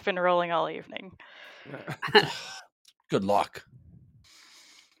than we have been rolling all evening. Good luck.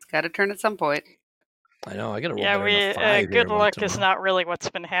 It's got to turn at some point. I know. I got to roll. Yeah, good luck is not really what's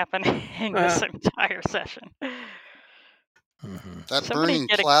been happening this entire session. Mm-hmm. That burning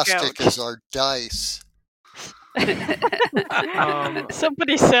plastic is our dice.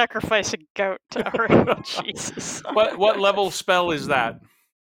 Somebody sacrifice a goat to our Jesus. What level spell is that?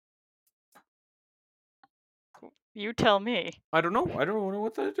 You tell me. I don't know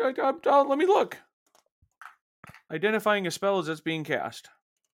what the. Let me look. Identifying a spell as it's being cast.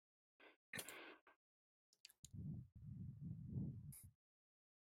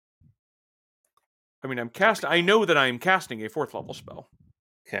 I mean, I know that I am casting a 4th level spell.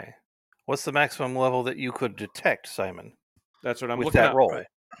 Okay. What's the maximum level that you could detect, Simon? That's what I'm with looking that at. roll. Right.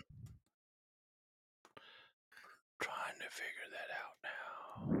 Trying to figure that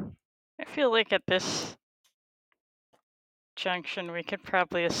out now. I feel like at this junction we could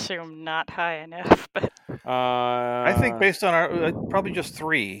probably assume not high enough, but I think based on our probably just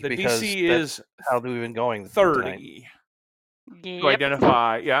 3 the because DC is how we've been going 30 to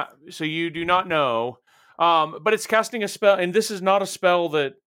identify. Yeah, so you do not know, but it's casting a spell, and this is not a spell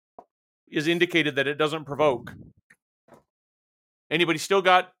that is indicated that it doesn't provoke. Anybody still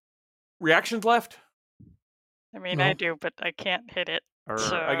got reactions left? I mean, no. I do, but I can't hit it. Or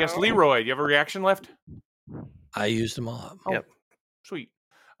so... I guess Leroy, do you have a reaction left? I used them all up. Oh, yep. Sweet.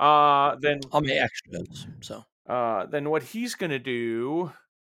 Then I'll make extras. So then what he's going to do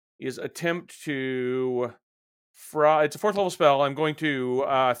is attempt to... it's a 4th level spell. I'm going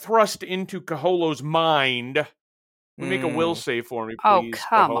to thrust into Kaholo's mind. Make a will save for me, please. Oh,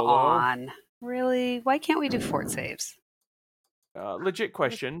 come Kaholo. on. Really? Why can't we do fort saves? Legit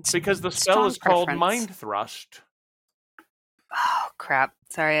question. Because the spell is called Mind Thrust. Oh, crap.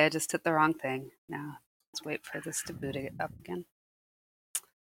 Sorry, I just hit the wrong thing. Now, let's wait for this to boot it up again.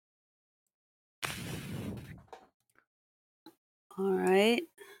 All right.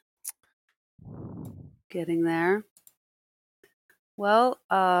 Getting there. Well,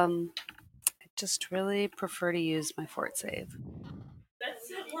 I just really prefer to use my fort save. That's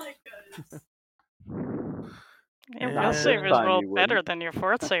it like us. Your will save is rolled better than your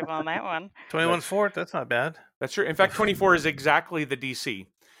fort save on that one. 21 fort, that's not bad. That's true. In fact, 24 is exactly the DC.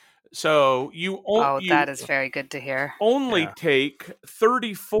 So you that is very good to hear. Only take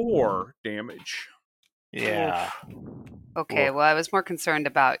 34 damage. Yeah. Okay, well, I was more concerned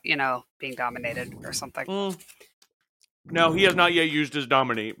about, being dominated or something. No, he has not yet used his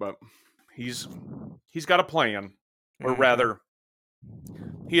dominate, but he's got a plan. Or rather,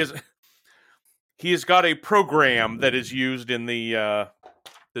 he has got a program that is used in the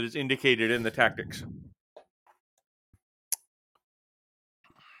that is indicated in the tactics.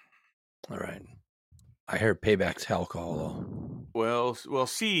 All right. I heard payback's hell call, though. Well, we'll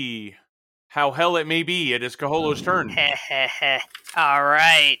see how hell it may be. It is Kaholo's turn. All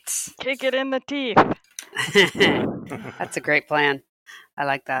right. Kick it in the teeth. That's a great plan. I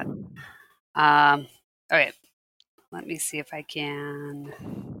like that. All right. Let me see if I can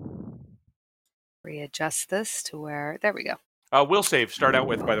readjust this to where... There we go. Will save, start out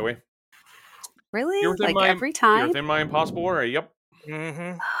with, by the way. Really? Every time? You're within my impossible area, yep.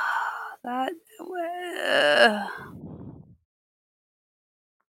 Mm-hmm.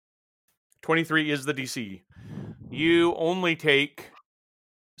 23 is the DC. You only take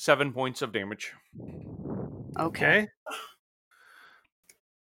 7 points of damage. Okay.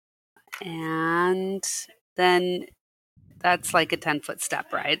 And then that's like a 10-foot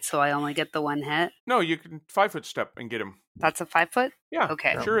step, right? So I only get the one hit? No, you can 5-foot step and get him. That's a 5-foot? Yeah.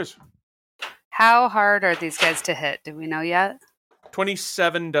 Okay. Sure is. How hard are these guys to hit? Do we know yet?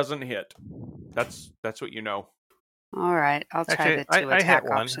 27 doesn't hit. That's what you know. All right. I'll try the 2 attack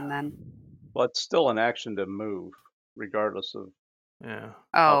option then. Well, it's still an action to move, regardless of. Yeah.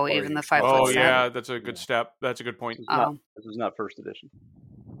 Oh, even the 5-foot step? Yeah, that's a good step. That's a good point. This is not first edition.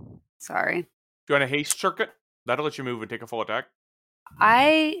 Sorry. Do you want a haste circuit? That'll let you move and take a full attack.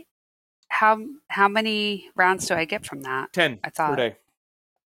 How many rounds do I get from that? 10 per day.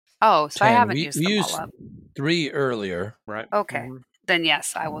 Oh, so 10. I haven't used them all up. 3 earlier. Right. Okay. Then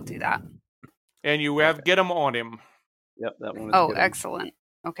yes, I will do that. And you have get him on him. Yep, that one is Oh, excellent.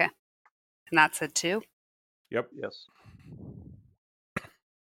 Okay. And that's a 2? Yep. Yes.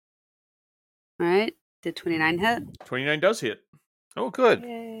 All right. Did 29 hit? 29 does hit. Oh, good.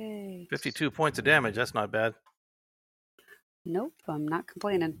 Yay. 52 points of damage. That's not bad. Nope, I'm not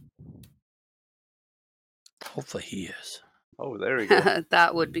complaining. Hopefully he is. Oh, there we go.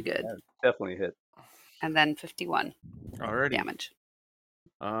 That would be good. Definitely hit. And then 51 damage.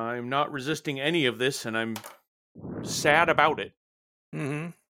 I'm not resisting any of this, and I'm sad about it. Mm-hmm.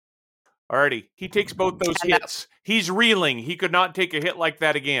 Alrighty. He takes both those hits. He's reeling. He could not take a hit like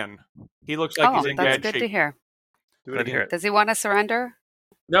that again. He looks like he's in bad shape. That's good to hear. Do it again. Does he want to surrender?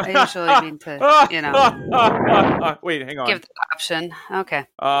 No. I usually mean to, Wait, hang on. give the option. Okay.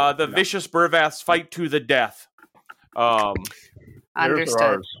 The vicious Burvaths fight to the death.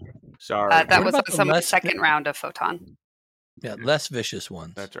 Understood. Sorry. That was some second round of Photon. Yeah, less vicious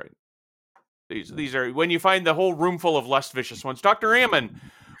ones. That's right. These are when you find the whole room full of less vicious ones. Dr. Ammon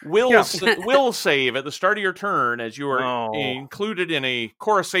will save at the start of your turn as you are included in a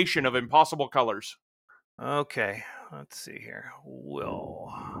chorusation of impossible colors. Okay, let's see here.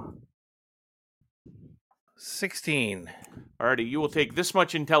 Will 16. Alrighty, you will take this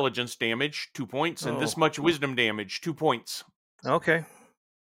much intelligence damage, 2 points, and this much wisdom damage, 2 points. Okay.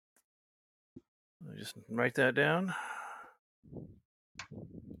 I'll just write that down.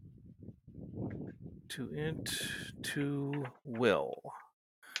 2 int, 2 will.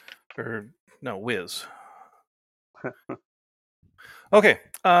 Or, no, whiz. Okay.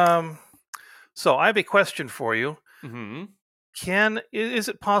 So I have a question for you. Mm-hmm. Is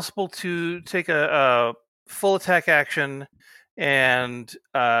it possible to take a full attack action and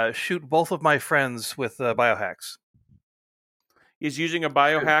shoot both of my friends with biohacks? Is using a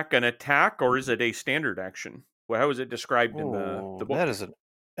biohack an attack, or is it a standard action? Well, how is it described in the book? That is an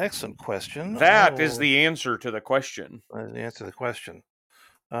excellent question. That is the answer to the question. The answer to the question.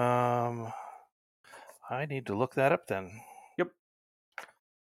 I need to look that up then. Yep.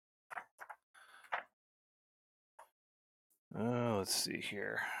 Let's see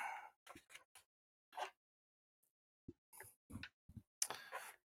here.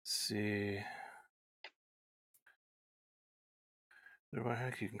 See.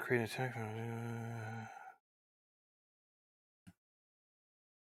 You can create an attack.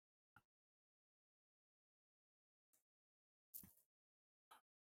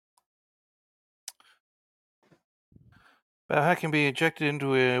 Biohack can be injected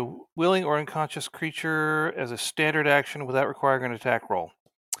into a willing or unconscious creature as a standard action without requiring an attack roll.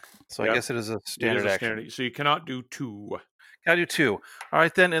 So I guess it is a standard action. So you cannot do 2. Can I do 2? All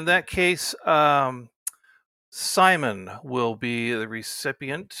right, then in that case, Simon will be the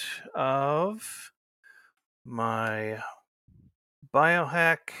recipient of my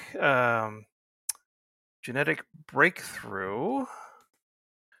biohack genetic breakthrough,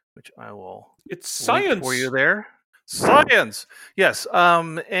 which I will. It's science for you there. Science, yes,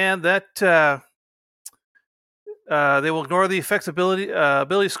 and that they will ignore the effect's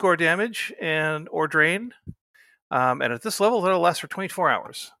ability score damage and or drain, and at this level, that'll last for 24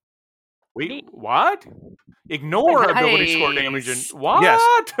 hours. Wait, what? Ignore ability score damage and what? Yes,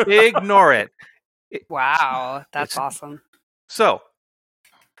 ignore it. Wow, that's awesome. So,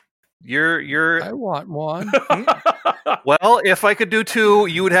 you're. I want one. Well, if I could do 2,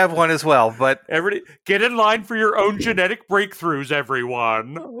 you would have 1 as well. But everybody, get in line for your own genetic breakthroughs,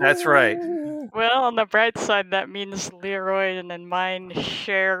 everyone. That's right. Well, on the bright side, that means Leroy and mine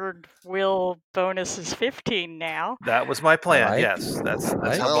shared will bonus is 15 now. That was my plan. Right. Yes, that's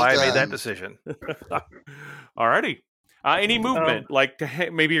why I made that decision. Alrighty. Any movement, like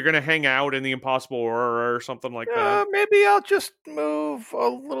maybe you're going to hang out in the Impossible Aurora or something like that? Maybe I'll just move a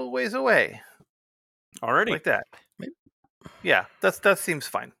little ways away. Alrighty. Like that. Yeah, that seems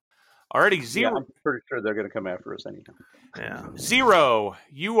fine. Already, Zero. Yeah, I'm pretty sure they're going to come after us anyhow. Yeah. Zero,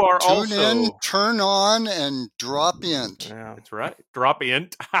 you are Tune in, turn on, and drop int. Yeah. That's right. Drop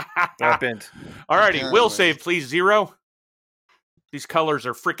int. Drop int. Alrighty, will save, please, Zero. These colors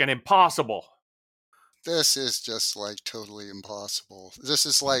are freaking impossible. This is just like totally impossible. This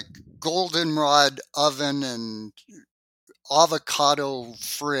is like goldenrod oven and avocado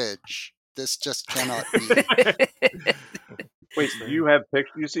fridge. This just cannot be. Wait, do you have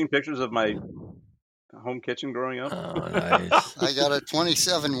pictures? You seen pictures of my home kitchen growing up? Oh, nice. I got a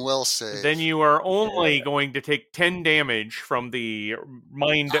 27 will save. Then you are only going to take 10 damage from the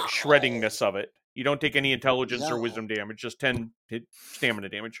mind shreddingness of it. You don't take any intelligence or wisdom damage, just 10 stamina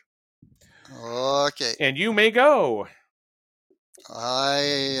damage. Okay. And you may go.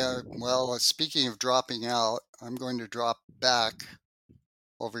 Well, speaking of dropping out, I'm going to drop back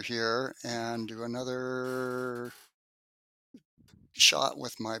over here and do another shot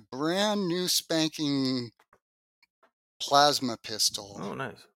with my brand new spanking plasma pistol. Oh,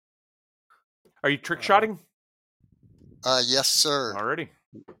 nice. Are you trick shotting? Yes, sir. Alrighty.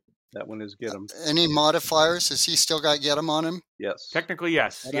 That one is get him. Any modifiers? Has he still got get him on him? Yes. Technically,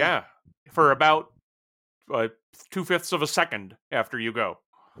 yes. Yeah. For about 2/5 of a second after you go.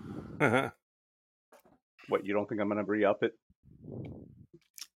 What, you don't think I'm going to re-up it?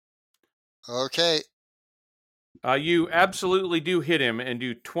 Okay. You absolutely do hit him and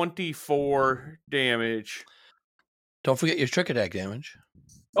do 24 damage. Don't forget your trick attack damage.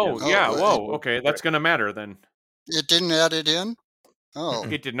 Oh, yeah. Whoa. Okay, that's going to matter then. It didn't add it in? Oh.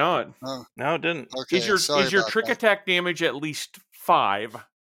 It did not. Oh. No, it didn't. Okay, is your trick attack damage at least 5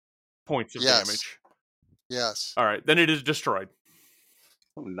 points of damage? Yes. All right, then it is destroyed.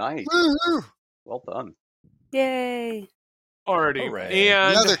 Oh, nice. Woo-hoo. Well done. Yay. Alrighty. Hooray.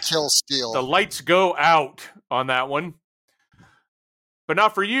 And another kill steal. The lights go out on that one. But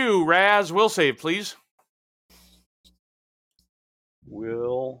not for you, Raz. Will save, please.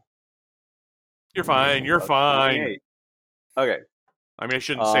 Will. You're fine. You're fine. 28. Okay. I mean, I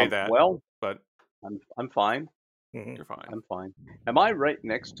shouldn't say that. Well, but I'm fine. You're fine. I'm fine. Am I right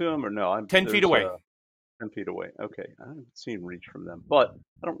next to him or no? I'm 10 feet away. 10 feet away. Okay. I haven't seen reach from them, but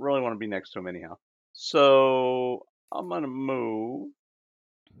I don't really want to be next to him anyhow. So I'm going to move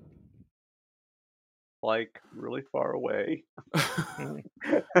like really far away.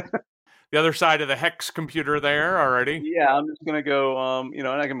 The other side of the hex computer there already. Yeah, I'm just going to go, and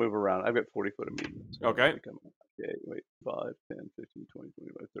I can move around. I've got 40 foot of movement. So okay. Okay, wait, 5, 10, 15, 20,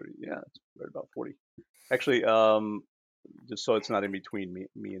 25, 30. Yeah, it's right about 40. Actually, just so it's not in between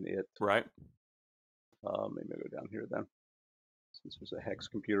me and it. Right. Maybe I'll go down here then. Since there's a hex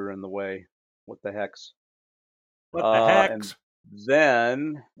computer in the way. What the hex? What the hex? And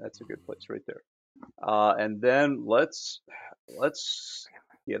then that's a good place right there. And then let's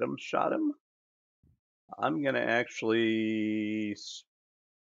get him, shot him. I'm gonna actually,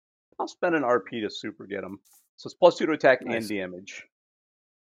 I'll spend an RP to super get him. So it's +2 to attack and damage.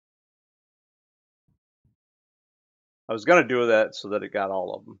 I was gonna do that so that it got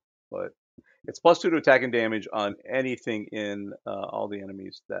all of them, but it's +2 to attack and damage on anything in all the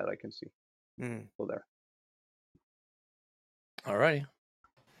enemies that I can see. So there. Alrighty.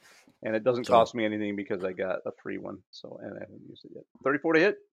 And it doesn't cost me anything because I got a free one. So, and I haven't used it yet. 34 to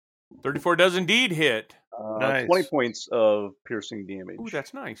hit. 34 does indeed hit. Nice. 20 points of piercing damage. Ooh,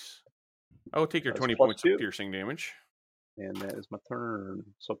 that's nice. I will take your 20 points of piercing damage. And that is my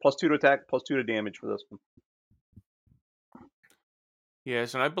turn. So +2 to attack, +2 to damage for this one.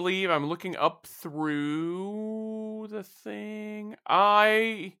 Yes, and I believe I'm looking up through the thing.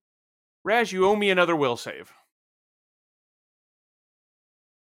 Raz, you owe me another will save.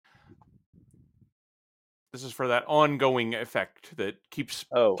 This is for that ongoing effect that keeps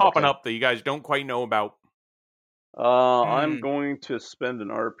popping up that you guys don't quite know about. I'm going to spend an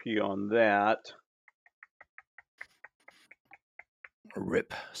RP on that. A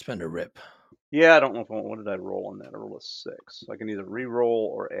rip. Spend a rip. Yeah, I don't know if what did I roll on that? I rolled a 6. So I can either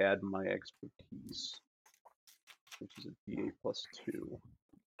re-roll or add my expertise, which is a D8 +2.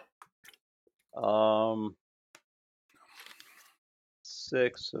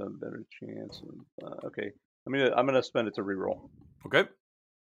 6, a better chance. Okay, I'm gonna spend it to re-roll. Okay.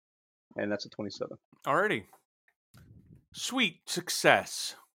 And that's a 27. Alrighty. Sweet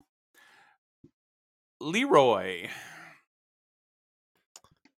success. Leroy.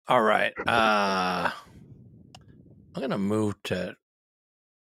 All right. I'm gonna move to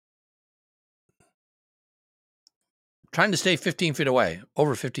trying to stay 15 feet away,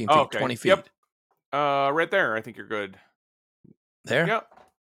 over 15 feet, 20 feet. Yep. Right there. I think you're good. There? Yep.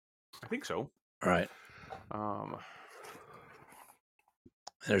 I think so. All right.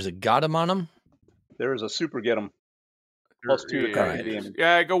 There's a got him on him. There is a super get him. +2 to damage.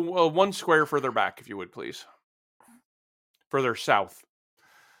 Yeah, go 1 square further back, if you would, please. Further south.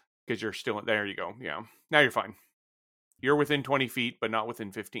 Because you're still... There you go. Yeah. Now you're fine. You're within 20 feet, but not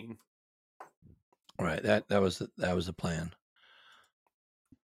within 15. All right. That was the plan.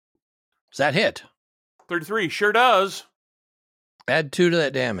 Does that hit? 33. Sure does. Add 2 to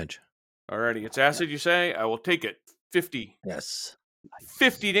that damage. Alrighty. It's acid, you say? I will take it. 50. Yes.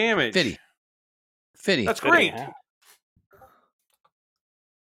 50 damage. 50. That's great.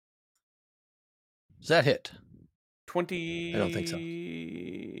 Does that hit? 20. I don't think so.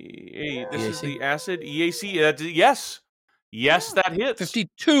 This is the acid. EAC. Yes. Yes, that hits.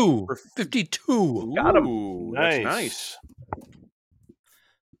 52. 52. Got him. That's nice.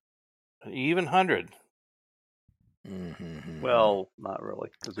 An even 100. Mm-hmm. Well, not really.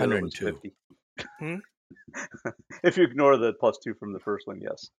 102. 50. If you ignore the +2 from the first one,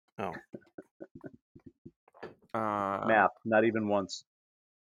 yes. Oh. Math, not even once.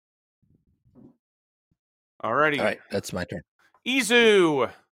 Alrighty. All right, that's my turn.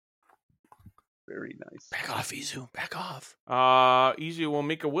 Izu. Very nice. Back off, Izu. Back off. Izu will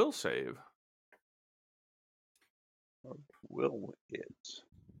make a will save. Will it?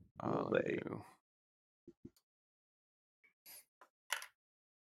 Will they?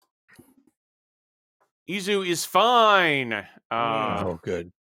 Izu is fine. Oh,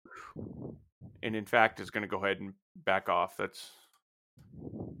 good. And in fact, is going to go ahead and back off.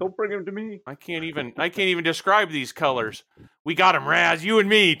 Don't bring him to me. I can't even describe these colors. We got him, Raz. You and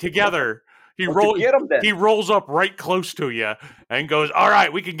me together. He rolls up right close to you and goes, "All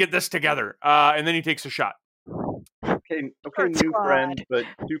right, we can get this together." And then he takes a shot. Okay, new friend, but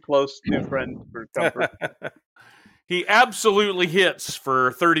too close, new friend for comfort. He absolutely hits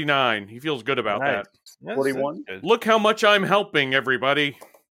for 39. He feels good about that. 41. Look how much I'm helping, everybody.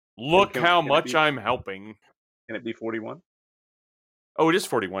 Look how much I'm helping. Can it be 41? Oh, it is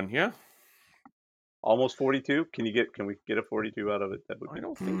 41. Yeah. Almost 42. Can we get a 42 out of it? I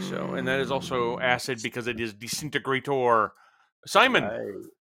don't think so. And that is also acid because it is disintegrator. Simon.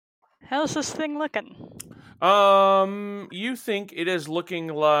 How's this thing looking? You think it is looking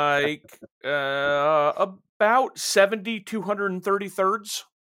like about 230 thirds.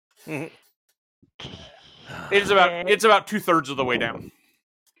 Okay. It's about 2/3 of the way down.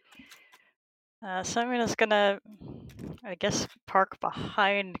 Simon is gonna, I guess, park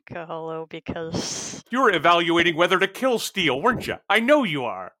behind Kaholo because you were evaluating whether to kill Steel, weren't you? I know you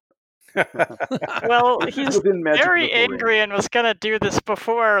are. Well, he's very angry and was gonna do this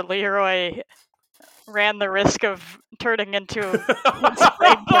before Leroy ran the risk of turning into a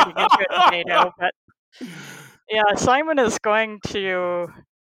tornado. But yeah, Simon is going to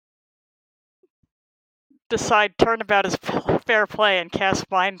decide turnabout is fair play and cast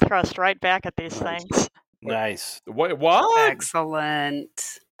Mind Thrust right back at these things. Nice. What?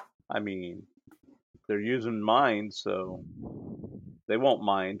 Excellent. I mean, they're using mind, so they won't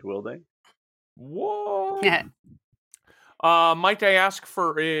mind, will they? What? Yeah. Might I ask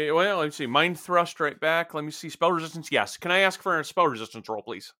for let's see, Mind Thrust right back. Let me see, spell resistance. Yes. Can I ask for a spell resistance roll,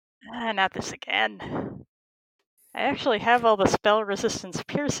 please? Not this again. I actually have all the spell resistance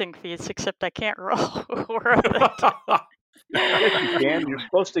piercing feats, except I can't roll. Yes, you can. You're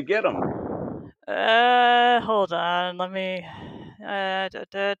supposed to get them. Hold on. Let me. Where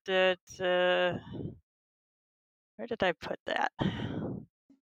did I put that?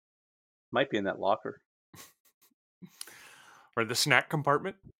 Might be in that locker. Or the snack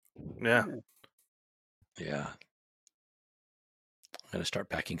compartment. Yeah. Yeah. I'm going to start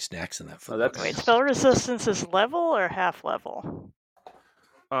packing snacks in that foot. Wait, spell resistance is level or half level?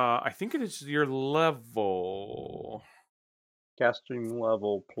 I think it is your level. Casting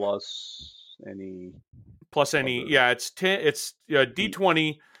level plus any. Yeah, it's 10. It's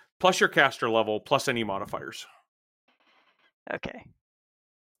D20 plus your caster level plus any modifiers. Okay.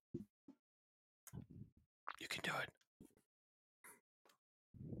 You can do it.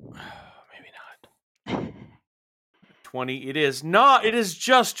 Maybe not. 20. It is not. It is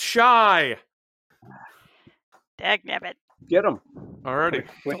just shy. Dagnabbit. Get him. Alrighty.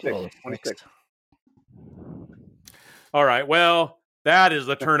 26. All right. Well, that is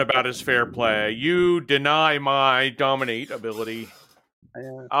the turnabout is fair play. You deny my dominate ability.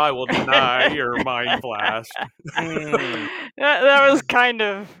 I will deny your mind blast. That was kind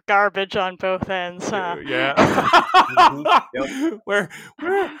of garbage on both ends, huh? Yeah. Yep.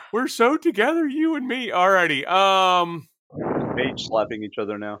 We're so together, you and me. Alrighty. Mage slapping each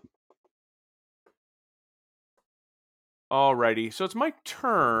other now. Alrighty. So it's my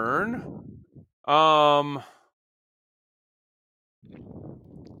turn.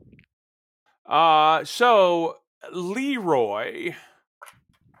 So Leroy,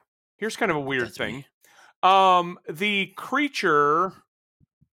 here's kind of a weird thing. The creature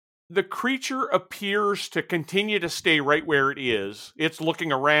appears to continue to stay right where it is. It's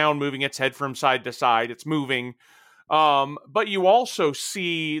looking around, moving its head from side to side. It's moving. But you also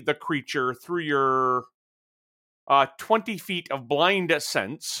see the creature through your 20 feet of blind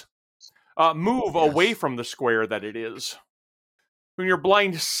sense move away from the square that it is. From your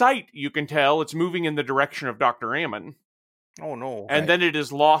blind sight, you can tell it's moving in the direction of Dr. Ammon. Oh, no. And then it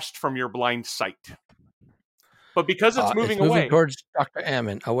is lost from your blind sight. But because it's moving away towards Dr.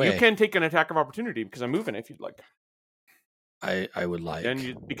 Ammon, away. You can take an attack of opportunity because I'm moving if you'd like. I would like.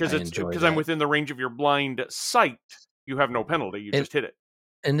 And because I'm within the range of your blind sight, you have no penalty. You just hit it.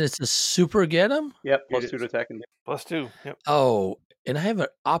 And it's a super get him? Yep, +2 to attack and +2. Yep. Oh, and I have an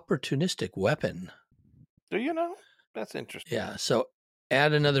opportunistic weapon. Do you know? That's interesting. Yeah, so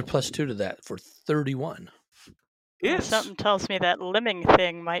add another +2 to that for 31. Yes. Something tells me that limbing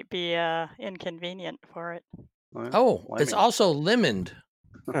thing might be inconvenient for it. Oh, it's also lemoned.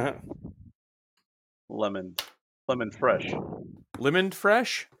 Lemon fresh. Lemon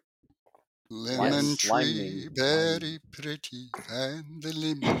fresh? Lemon tree, very pretty, and the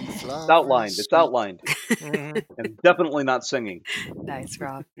lemon flower. It's outlined. And definitely not singing. Nice,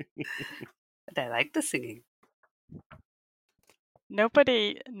 Rob. But I like the singing.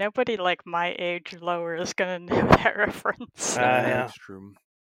 Nobody like my age lower is going to know that reference. Yeah, that's true.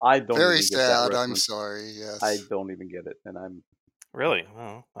 I don't. Very even sad. Get that I'm sorry. Yes. I don't even get it, and I'm really.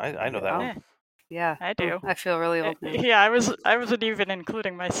 Oh, I know that one. Yeah, I do. I feel really old now. Yeah, I wasn't even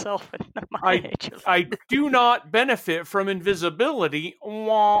including myself in my age. I do not benefit from invisibility.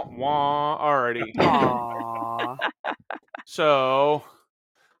 Wah wah. Already. So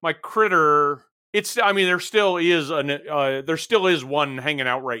my critter. There still is one hanging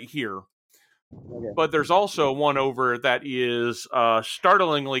out right here. okay. But there's also one over that is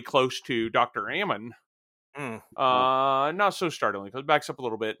startlingly close to Dr. Ammon. Not so startlingly, because it backs up a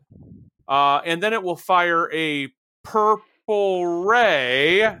little bit. And then it will fire a purple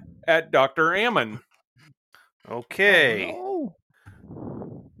ray at Dr. Ammon. Okay. Oh,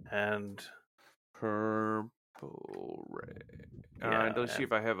 no. And purple ray. Let's see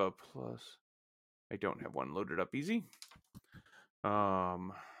if I have a plus. I don't have one loaded up easy.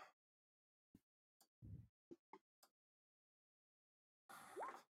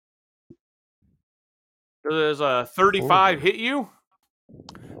 Does a 35 hit you?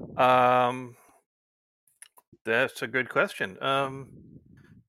 That's a good question.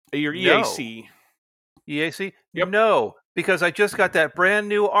 Your EAC. No. EAC? Yep. No, because I just got that brand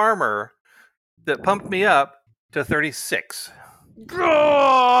new armor that pumped me up to 36.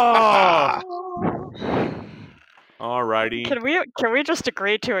 Alrighty. Can we just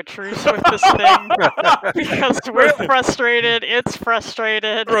agree to a truce with this thing? Because we're frustrated. It's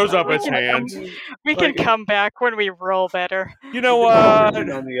frustrated. Throws up its hands. We can come back when we roll better. You know what?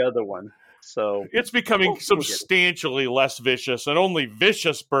 On the other one, so it's becoming substantially less vicious, and only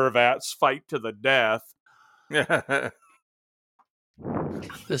vicious Burvats fight to the death.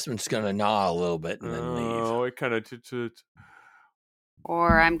 This one's gonna gnaw a little bit and then leave. Oh, it kind of.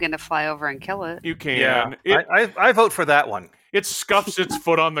 Or I'm going to fly over and kill it. You can. Yeah, I vote for that one. It scuffs its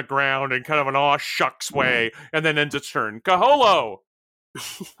foot on the ground in kind of an aw shucks way, and then ends its turn. Kaholo!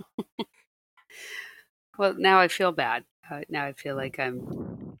 Well, now I feel bad. Now I feel like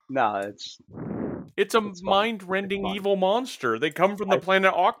I'm... No, it's a mind-rending evil monster. They come from the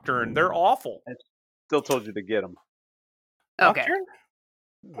planet Octurne. They're awful. I still told you to get them. Okay.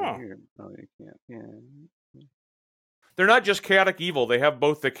 Oh, you can't. Yeah. They're not just chaotic evil. They have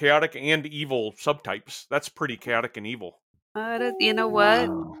both the chaotic and evil subtypes. That's pretty chaotic and evil. You know what?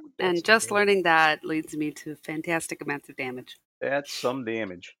 Wow, and just learning that leads me to fantastic amounts of damage. That's some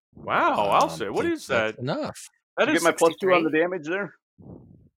damage. Wow, I'll say. What is that? Enough. That Did you is get my +2 on the damage there?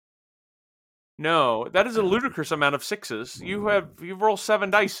 No, that is a ludicrous amount of 6s. You roll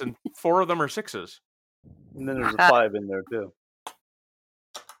 7 dice and 4 of them are 6s. And then there's a 5 in there too.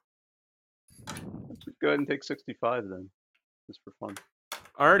 Go ahead and take 65 then, just for fun.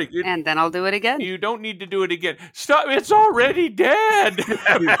 Alrighty, and then I'll do it again. You don't need to do it again. Stop! It's already dead.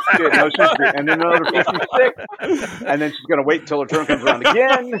 And then another 56, and then she's gonna wait until her turn comes around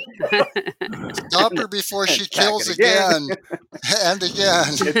again. Stop her before she kills again and again.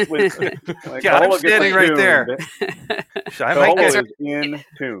 I'm standing right there. I might get her in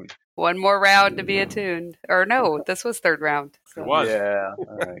tune. One more round to be attuned. Or no, this was third round. So. It was. Yeah.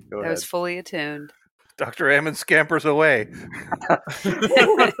 All right, go ahead. I was fully attuned. Dr. Ammon scampers away. I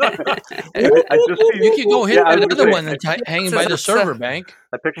just You can go hit another one that's hanging by the server bank.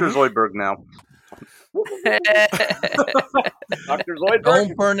 I picture Zoidberg now. Dr. Zoidberg.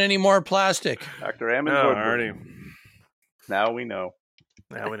 Don't burn any more plastic. Dr. Ammon No, Zoidberg. already. Now we know.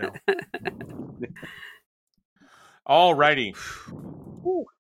 Now we know. Alrighty.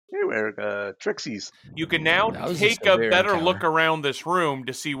 Hey, we're Trixie's. You can now take a better look around this room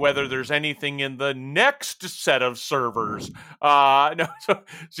to see whether there's anything in the next set of servers. No, so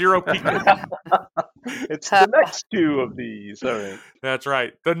Zero peek. It's the next two of these. All right. That's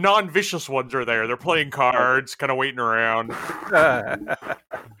right. The non-vicious ones are there. They're playing cards, kind of waiting around. What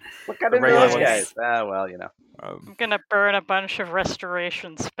kind of those guys? Well, you know. I'm gonna burn a bunch of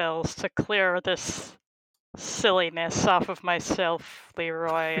restoration spells to clear this silliness off of myself,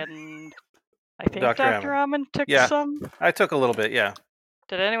 Leroy, and I think Dr. Ammon took some. I took a little bit, yeah.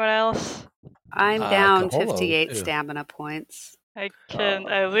 Did anyone else? I'm down 58 stamina points. I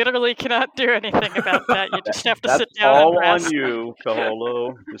literally cannot do anything about that. You just have to sit down and rest. That's all on you,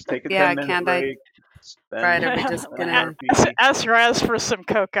 Kaholo. Just take a 10-minute break. Right, are we just gonna ask Raz for some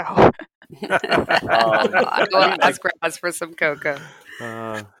cocoa? I'll ask Raz for some cocoa.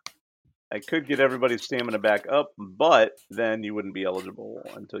 I could get everybody's stamina back up, but then you wouldn't be eligible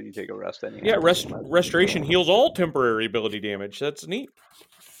until you take a rest anyhow. Yeah, restoration heals all temporary ability damage. That's neat.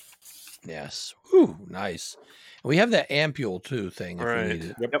 Yes. Ooh, nice. We have that ampule too thing if we need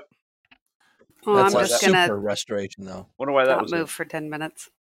it. Yep. Well, that's I'm just gonna super restoration though. Wonder why that was move for 10 minutes.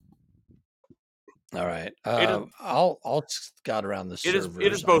 All right. I'll scout around the servers.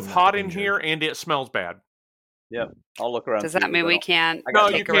 It is both hot in here and it smells bad. Yep. I'll look around. Does that mean we can't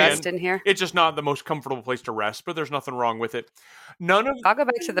take a rest in here? It's just not the most comfortable place to rest, but there's nothing wrong with it. I'll go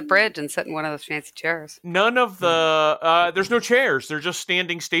back to the bridge and sit in one of those fancy chairs. None of the there's no chairs. They're just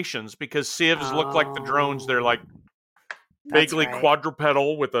standing stations because civs look like the drones. They're like vaguely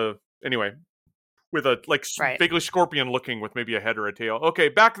quadrupedal with a vaguely scorpion looking with maybe a head or a tail. Okay,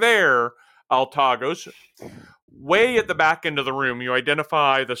 back there, Altagos. Way at the back end of the room, you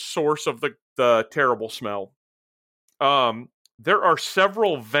identify the source of the terrible smell. There are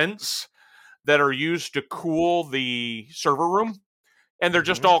several vents that are used to cool the server room, and they're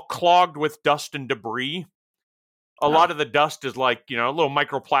just all clogged with dust and debris. A lot of the dust is like, a little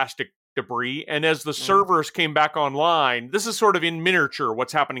microplastic debris. And as the servers came back online, this is sort of in miniature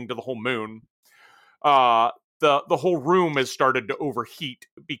what's happening to the whole moon. The whole room has started to overheat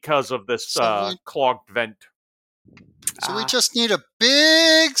because of this clogged vent. So we just need a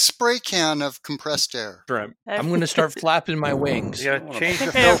big spray can of compressed air. I'm going to start flapping my wings. Yeah, change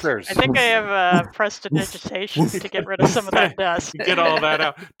the filters. I think I have prestidigitation to get rid of some of that dust. Get all that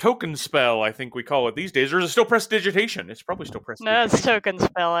out. Token spell, I think we call it these days. Or is it still prestidigitation? It's probably still prestidigitation. No, it's token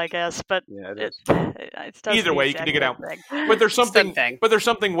spell, I guess. But either way, you can dig it out. But there's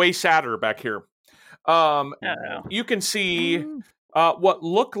something way sadder back here. You can see what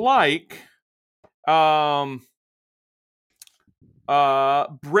look like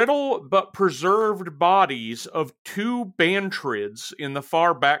brittle but preserved bodies of two bantrids in the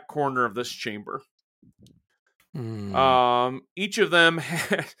far back corner of this chamber. Each of them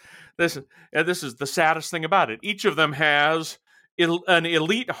has, this is the saddest thing about it. Each of them has an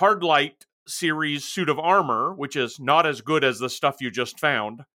elite Hardlight series suit of armor, which is not as good as the stuff you just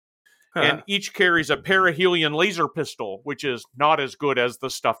found. And each carries a perihelion laser pistol, which is not as good as the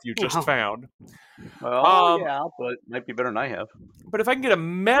stuff you just found. Well, but it might be better than I have. But if I can get a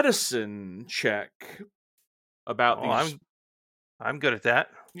medicine check about these... I'm good at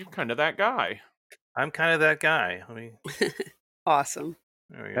that. You're kind of that guy. I'm kind of that guy. Awesome.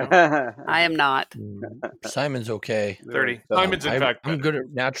 There we go. I am not. Simon's okay. 30. Simon's in fact I'm good at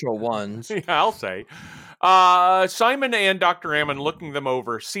natural ones. Yeah, I'll say. Simon and Dr. Ammon, looking them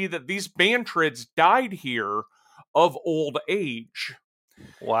over, see that these bantrids died here of old age.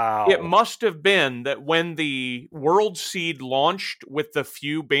 Wow. It must have been that when the World Seed launched with the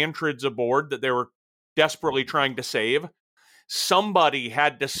few bantrids aboard that they were desperately trying to save, somebody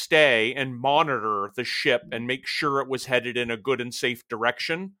had to stay and monitor the ship and make sure it was headed in a good and safe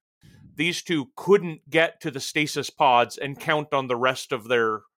direction. These two couldn't get to the stasis pods and count on the rest of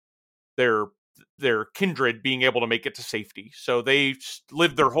their kindred being able to make it to safety. So they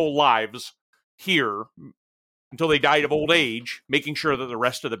lived their whole lives here until they died of old age, making sure that the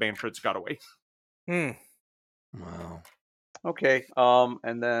rest of the bantrids got away. Wow. Okay,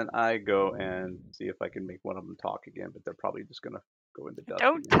 and then I go and see if I can make one of them talk again, but they're probably just going to go into dust.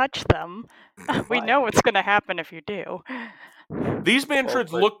 Don't touch them. We know what's going to happen if you do. These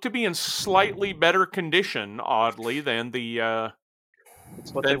bantrids look to be in slightly better condition, oddly, than the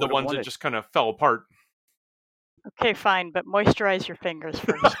ones that just kind of fell apart. Okay, fine, but moisturize your fingers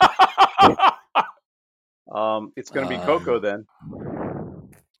first. It's going to be Coco then.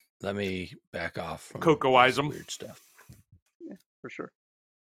 Let me back off from Cocoize them. Weird stuff. Yeah, for sure.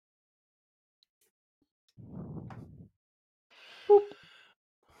 Boop.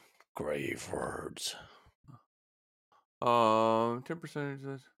 Grave words.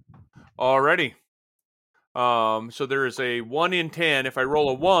 10%. Alrighty. So there is a 1 in 10. If I roll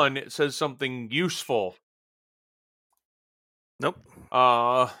a 1, it says something useful. Nope.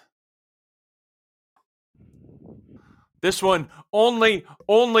 This one only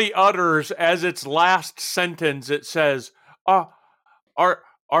utters as its last sentence. It says, "Are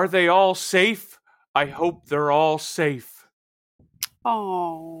they all safe? I hope they're all safe."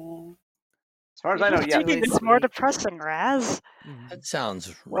 Oh. As far as I know, yeah. It's more depressing, Raz. That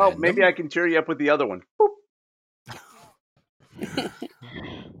sounds well. random. Maybe I can cheer you up with the other one.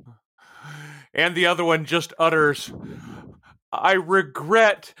 And the other one just utters, "I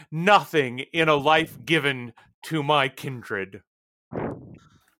regret nothing in a life given to my kindred."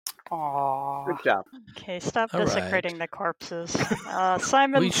 Aww. Good job. Okay, stop All desecrating the corpses.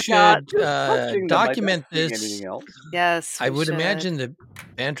 Simon we Scott. should document this. Yes, I would imagine that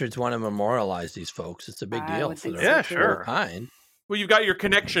Bantrids want to memorialize these folks. It's a big deal for their sure. kind. Well, you've got your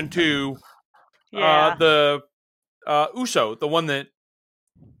connection to Yeah. the Uso, the one that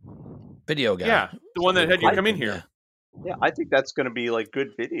video guy. Yeah, the one that had you come in here. Yeah, I think that's going to be like good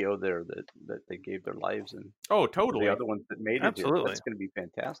video there that they gave their lives and totally the other ones that made it. Absolutely, that's going to be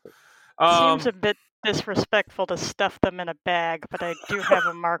fantastic. Seems a bit disrespectful to stuff them in a bag, but I do have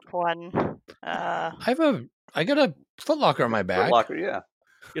a Mark 1. I got a Foot Locker on my back. Foot Locker, yeah.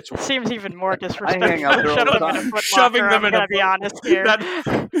 It seems even more disrespectful. I hang out there all the time. Shoving them in a be honest here.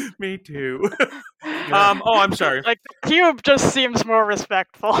 Me too. I'm sorry. Like the cube just seems more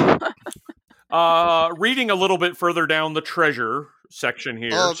respectful. Reading a little bit further down the treasure section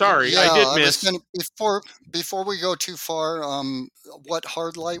here. Sorry, I did miss. Before we go too far, what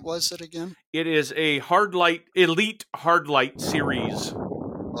hard light was it again? It is a elite hard light series.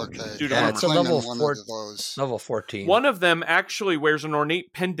 Okay, it's a level 14. One of them actually wears an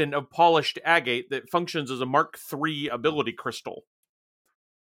ornate pendant of polished agate that functions as a Mark III ability crystal.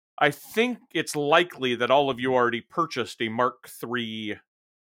 I think it's likely that all of you already purchased a Mark III.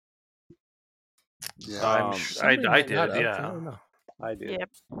 Yeah, I did. Yeah, I did. Yep.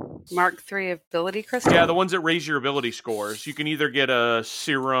 Mark III ability crystal. Yeah, the ones that raise your ability scores. You can either get a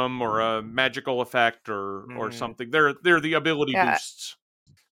serum or a magical effect or something. They're the ability boosts.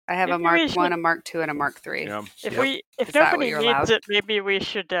 I have a Mark 1, a Mark 2, and a Mark 3. Yeah. If nobody needs it, maybe we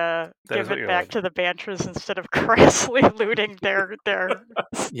should give it back to the Bantrids instead of crassly looting their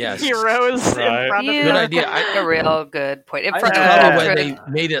heroes in front of them. Good idea. A real good point. In front of when they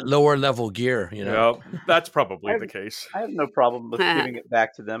made it lower level gear. That's probably the case. I have no problem with giving it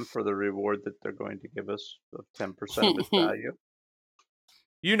back to them for the reward that they're going to give us of 10% of its value.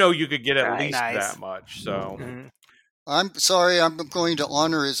 You could get at least that much. So. Mm-hmm. I'm sorry, I'm going to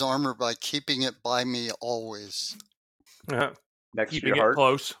honor his armor by keeping it by me always. Next keeping to your heart. It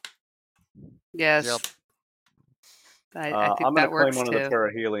close. Yes. Yep. I think I'm that going to works claim one too. of the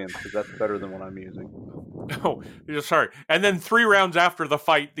perihelions because that's better than what I'm using. Oh, sorry. And then 3 rounds after the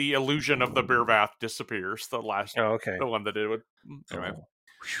fight, the illusion of the beer bath disappears. The last, the one that it would. Anyway.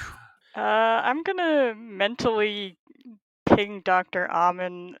 I'm gonna mentally ping Dr.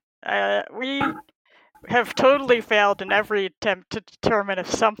 Amen. We have totally failed in every attempt to determine if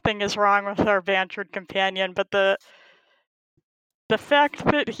something is wrong with our Bantrid companion, but the fact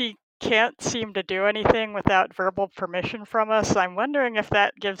that he can't seem to do anything without verbal permission from us, I'm wondering if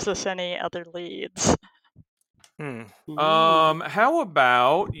that gives us any other leads. How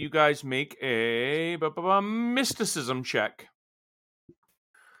about you guys make a mysticism check?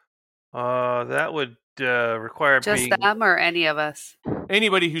 That would require just them or any of us.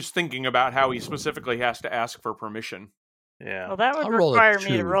 Anybody who's thinking about how he specifically has to ask for permission. Yeah. Well, that would require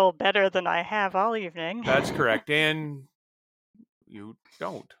me to roll better than I have all evening. That's correct, and you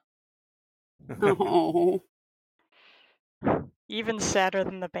don't. Oh. Even sadder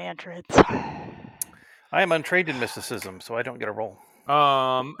than the Bantrids. I am untrained in mysticism, so I don't get a roll.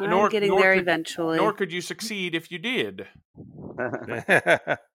 I'm getting there eventually. Nor could you succeed if you did.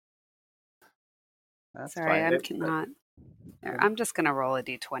 Sorry, I'm just going to roll a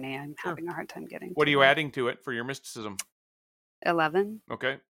d20. I'm having a hard time getting. What are you adding to it for your mysticism? 11.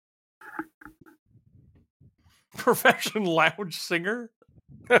 Okay. Profession lounge singer?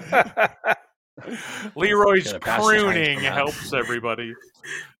 Leroy's crooning helps everybody.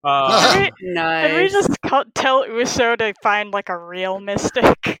 Nice. Can we just tell Uso to find like a real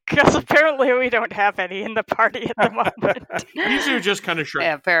mystic? Because apparently we don't have any in the party at the moment. Izu just kind of shrugged.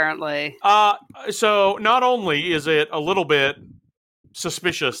 Yeah, apparently. So not only is it a little bit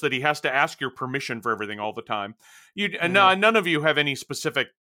suspicious that he has to ask your permission for everything all the time, none of you have any specific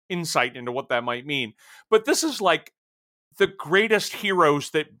insight into what that might mean, but this is like the greatest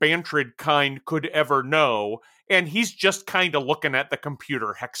heroes that Bantrid kind could ever know, and he's just kind of looking at the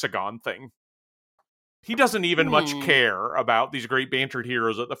computer hexagon thing. He doesn't even much care about these great Bantrid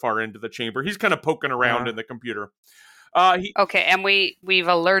heroes at the far end of the chamber. He's kind of poking around in the computer. Okay, and we've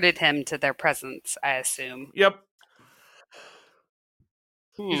alerted him to their presence, I assume. Yep.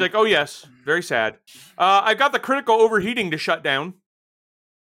 He's like, oh yes, very sad. I got the critical overheating to shut down.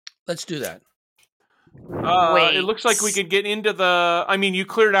 Let's do that. It looks like we could get into the... I mean, you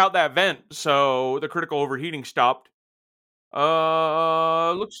cleared out that vent, so the critical overheating stopped.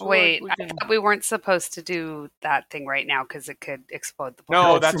 Looks Wait, like I thought we weren't supposed to do that thing right now because it could explode the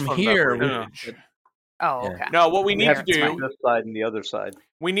No, that's from here. Oh, okay. No, what we need to do... This side and the other side.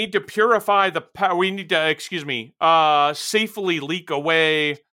 We need to purify the power. We need to, safely leak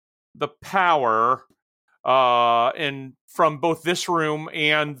away the power and from both this room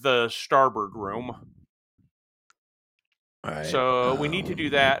and the starboard room. All right. So we need to do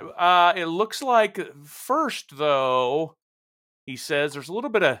that. It looks like first, though, he says there's a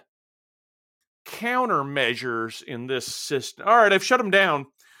little bit of countermeasures in this system. All right, I've shut them down.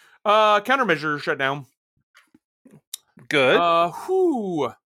 Countermeasures shut down. Good.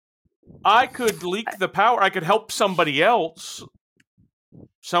 I could leak the power. I could help somebody else.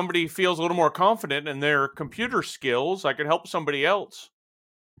 Somebody feels a little more confident in their computer skills. I could help somebody else.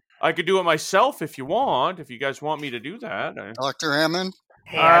 I could do it myself if you want. If you guys want me to do that, Dr. Hammond.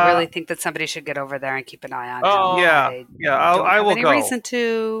 Hey, I really think that somebody should get over there and keep an eye on him. Oh, yeah. I will go. Any reason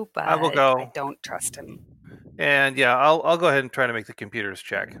to, but I will go. I don't trust him. And yeah, I'll go ahead and try to make the computers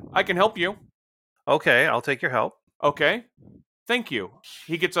check. I can help you. Okay, I'll take your help. Okay. Thank you.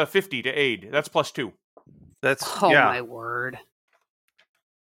 He gets a 50 to aid. That's +2. That's my word.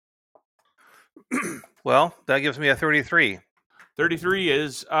 Well, that gives me a 33. 33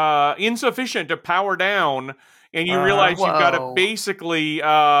 is insufficient to power down, and you realize you've got to basically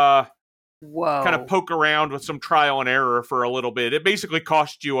kind of poke around with some trial and error for a little bit. It basically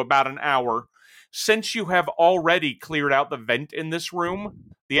cost you about an hour. Since you have already cleared out the vent in this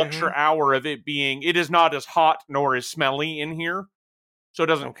room, the extra hour of it being, it is not as hot nor as smelly in here, so it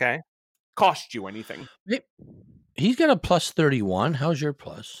doesn't cost you anything. He's got a +31. How's your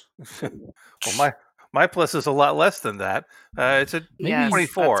plus? Well, my plus is a lot less than that. It's a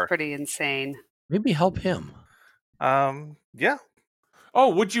 24. That's pretty insane. Maybe help him. Yeah.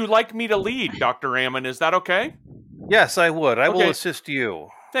 Oh, would you like me to lead, Dr. Ammon? Is that okay? Yes, I would. I will assist you.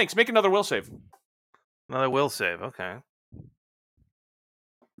 Thanks. Make another will save. Another will save. Okay.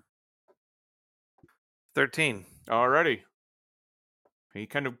 13. Alrighty. He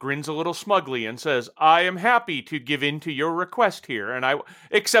kind of grins a little smugly and says, I am happy to give in to your request here,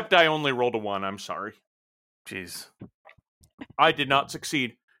 except I only rolled a 1. I'm sorry. Jeez. I did not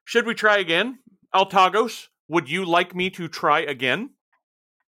succeed. Should we try again? Altagos, would you like me to try again?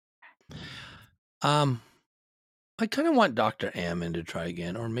 I kind of want Dr. Ammon to try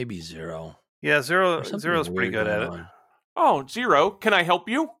again, or maybe Zero. Yeah, Zero's pretty good at it. Oh, Zero, can I help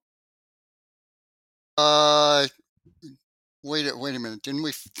you? Wait a minute. Didn't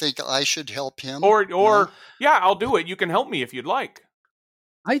we think I should help him? Yeah, I'll do it. You can help me if you'd like.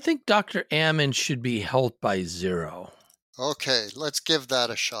 I think Dr. Ammon should be helped by Zero. Okay, let's give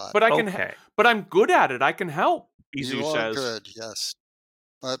that a shot. But but I'm good at it. I can help. Izu you says. Are good, yes.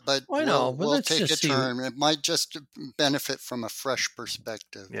 But I know, but we'll take a turn. It might just benefit from a fresh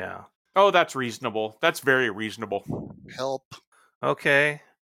perspective. Yeah. Oh, that's reasonable. That's very reasonable. Help. Okay.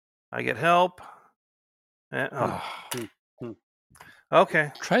 I get help.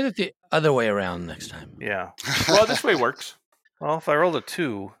 Okay. Try it the other way around next time. Yeah. Well, this way works. Well, if I rolled a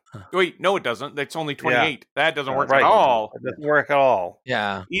 2. Wait, no, it doesn't. That's only 28. Yeah. That doesn't work at all. It doesn't work at all.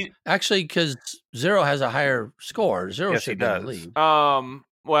 Yeah. Actually, because Zero has a higher score. Zero should be in the lead.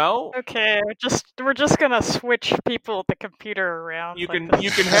 Well. Okay, we're just gonna switch people at the computer around. You can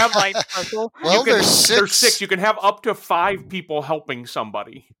have light puzzle. Well, there's 6. There's 6. You can have up to 5 people helping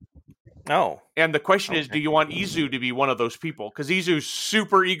somebody. Oh. And the question is, do you want Izu to be one of those people? Because Izu's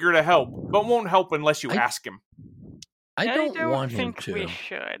super eager to help, but won't help unless you ask him. I don't want him to. We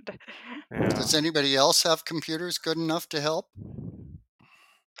should. Yeah. Does anybody else have computers good enough to help?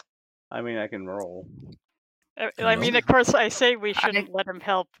 I mean, I can roll. I mean, of course, I say we shouldn't let him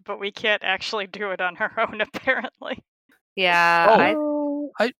help, but we can't actually do it on our own, apparently. Yeah.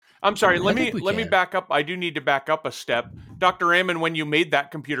 I'm sorry. Let me back up. I do need to back up a step. Dr. Ammon, when you made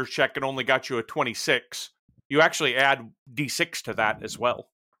that computer check, it only got you a 26. You actually add D6 to that as well.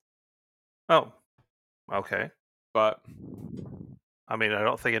 Oh, okay. But I mean, I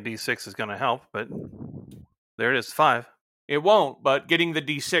don't think a D6 is going to help, but there it is, 5. It won't, but getting the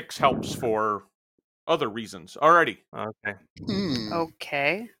D6 helps for other reasons. Alrighty. Okay.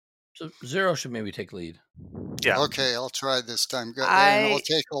 Okay. So Zero should maybe take lead. Yeah. Okay, I'll try this time. And I'll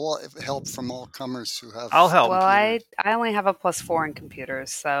take a lot of help from all comers who have. I'll help. Well, I only have a +4 in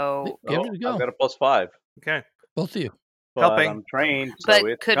computers, so give it a go. I've got a +5. Okay. Both of you. But Helping. I'm trained, so but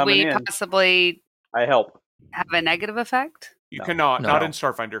it's could coming we in. possibly I help. have a negative effect? You cannot. No. Not in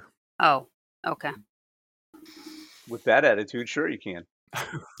Starfinder. Oh, okay. With that attitude, sure you can.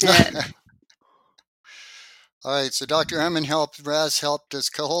 All right, so Dr. Hammond helped, Raz helped, does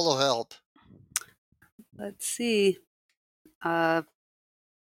Kaholo help? Let's see. No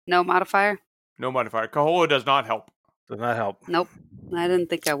modifier? No modifier. Kaholo does not help. Does not help. Nope. I didn't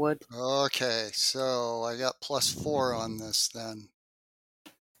think I would. Okay, so I got +4 on this then.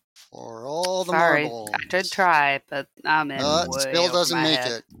 For all the marbles. I did try, but I'm in still doesn't make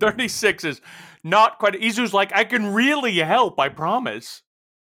it. 36 is not quite. Izu's like, I can really help, I promise.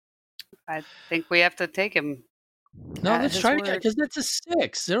 I think we have to take him. No, let's try it again, because that's a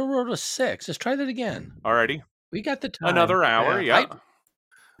 6. Zero rolled a 6. Let's try that again. Alrighty. We got the time. Another hour, yeah.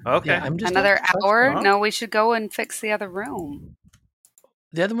 Okay. Yeah, another hour? No, we should go and fix the other room.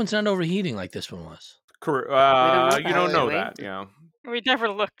 The other one's not overheating like this one was. You don't know that, yeah. We never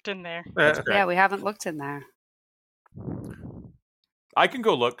looked in there. Yeah, we haven't looked in there. I can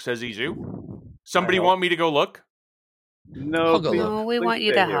go look, says Izu. Somebody want me to go look? No, No, we want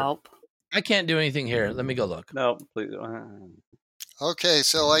you to help. I can't do anything here. Let me go look. No, please. Okay,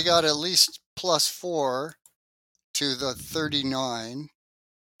 so I got at least +4 to the 39.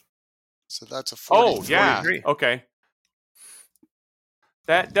 So that's a 43. Oh, yeah. Okay.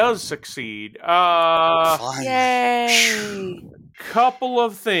 That does succeed. Yay! Couple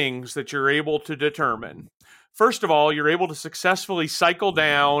of things that you're able to determine. First of all, you're able to successfully cycle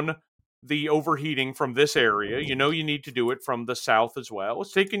down the overheating from this area. You know you need to do it from the south as well.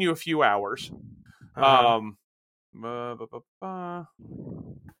 It's taken you a few hours. And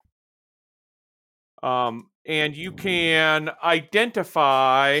you can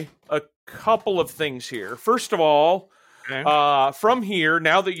identify a couple of things here. First of all, from here,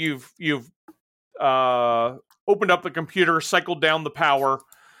 now that you've opened up the computer, cycled down the power,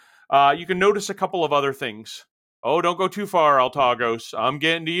 you can notice a couple of other things. Oh, don't go too far, Altagos. I'm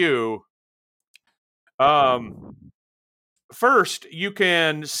getting to you. First, you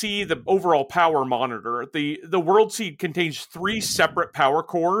can see the overall power monitor. The World Seed contains 3 separate power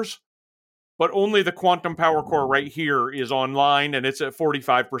cores, but only the quantum power core right here is online, and it's at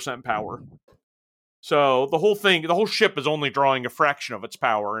 45% power. So the whole ship is only drawing a fraction of its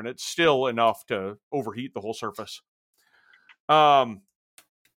power, and it's still enough to overheat the whole surface.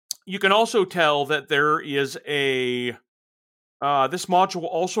 You can also tell that there is this module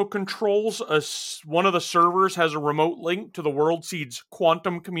also controls one of the servers has a remote link to the World Seed's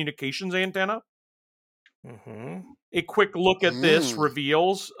quantum communications antenna. Mm-hmm. A quick look at this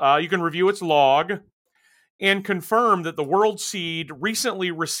reveals you can review its log and confirm that the World Seed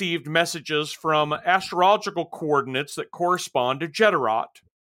recently received messages from astrological coordinates that correspond to Jeterot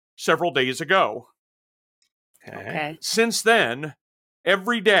several days ago. Okay. Since then,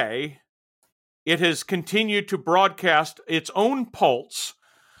 every day, it has continued to broadcast its own pulse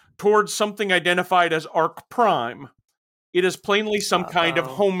towards something identified as Arc Prime. It is plainly some kind of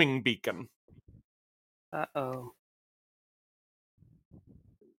homing beacon. Uh-oh.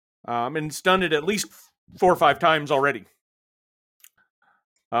 And it's done it at least 4 or 5 times already.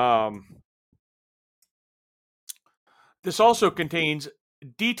 This also contains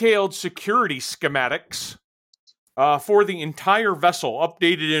detailed security schematics for the entire vessel,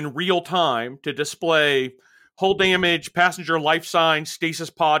 updated in real time to display hull damage, passenger life signs, stasis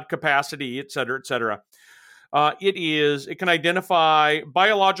pod capacity, etc., etc. It can identify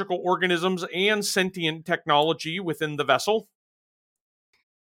biological organisms and sentient technology within the vessel.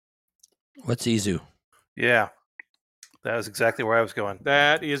 What's Izu? Yeah, that was exactly where I was going.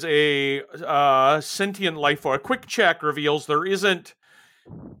 That is a sentient life form. A quick check reveals there isn't,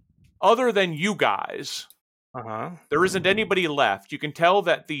 other than you guys, there isn't anybody left. You can tell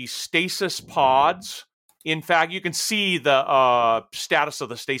that the stasis pods, in fact, you can see the status of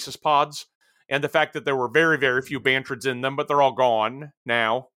the stasis pods and the fact that there were very, very few Bantrids in them, but they're all gone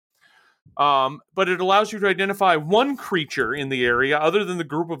now. But it allows you to identify one creature in the area other than the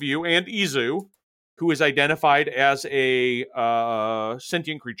group of you and Izu, who is identified as a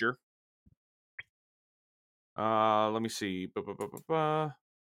sentient creature. Let me see.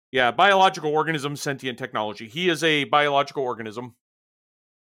 Yeah, biological organism, sentient technology. He is a biological organism.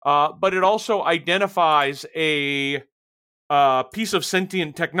 But it also identifies a piece of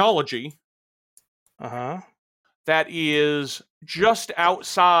sentient technology that is just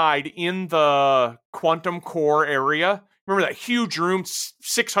outside in the quantum core area. Remember that huge room,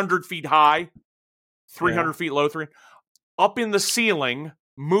 600 feet high, 300 feet low, up in the ceiling,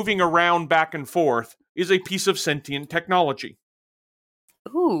 moving around back and forth, is a piece of sentient technology.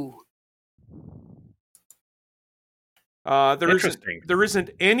 Ooh. There isn't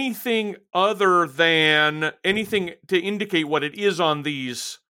anything other than anything to indicate what it is on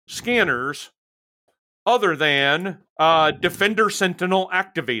these scanners other than Defender Sentinel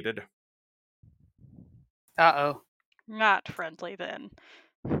activated. Uh-oh. Not friendly, then.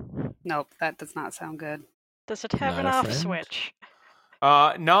 Nope, that does not sound good. Does it have an off switch?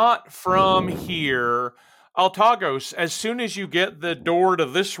 Not from here. Altagos, as soon as you get the door to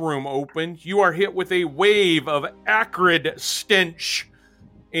this room open, you are hit with a wave of acrid stench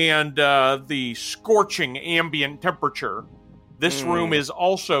and the scorching ambient temperature. This room is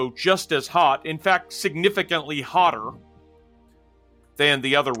also just as hot, in fact, significantly hotter than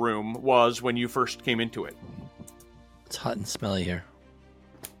the other room was when you first came into it. It's hot and smelly here.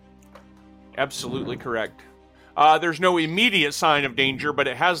 Absolutely correct. There's no immediate sign of danger, but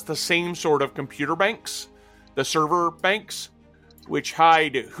it has the same sort of computer banks, the server banks, which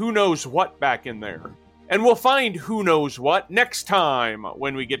hide who knows what back in there. And we'll find who knows what next time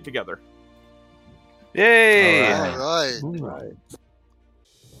when we get together. Yay! All right.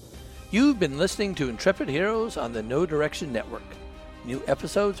 You've been listening to Intrepid Heroes on the No Direction Network. New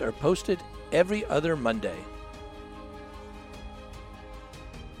episodes are posted every other Monday.